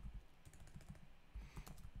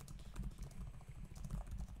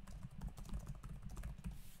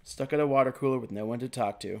water cooler with no one to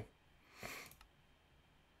talk to.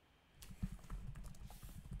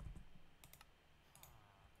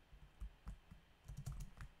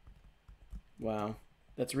 Wow.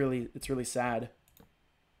 It's really sad.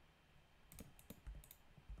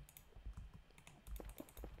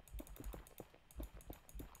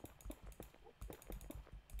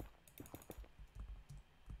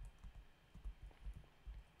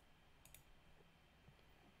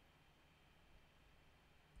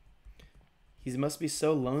 He must be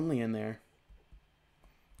so lonely in there.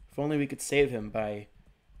 If only we could save him by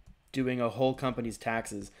doing a whole company's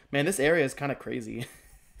taxes. Man, this area is kind of crazy.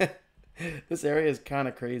 This area is kind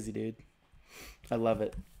of crazy, dude. I love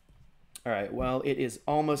it. All right, well, it is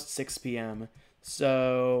almost 6 p.m.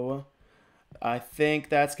 So I think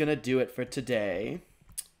that's going to do it for today.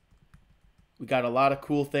 We got a lot of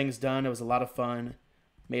cool things done. It was a lot of fun.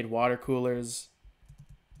 Made water coolers.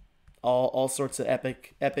 All sorts of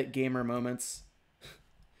epic gamer moments.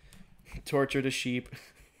 Tortured a sheep.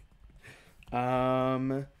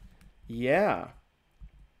 Yeah.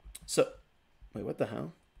 So, wait, what the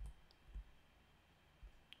hell?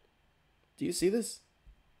 Do you see this?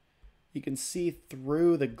 You can see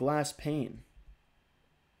through the glass pane.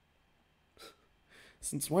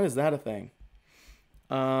 Since when is that a thing?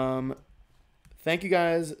 Thank you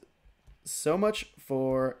guys so much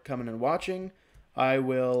for coming and watching. I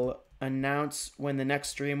will announce when the next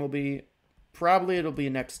stream will be. Probably it'll be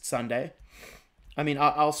next Sunday. I mean,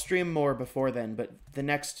 I'll stream more before then, but the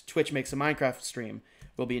next Twitch Makes a Minecraft stream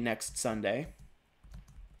will be next Sunday.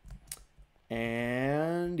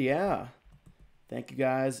 And yeah, thank you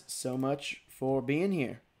guys so much for being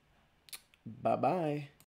here. Bye-bye.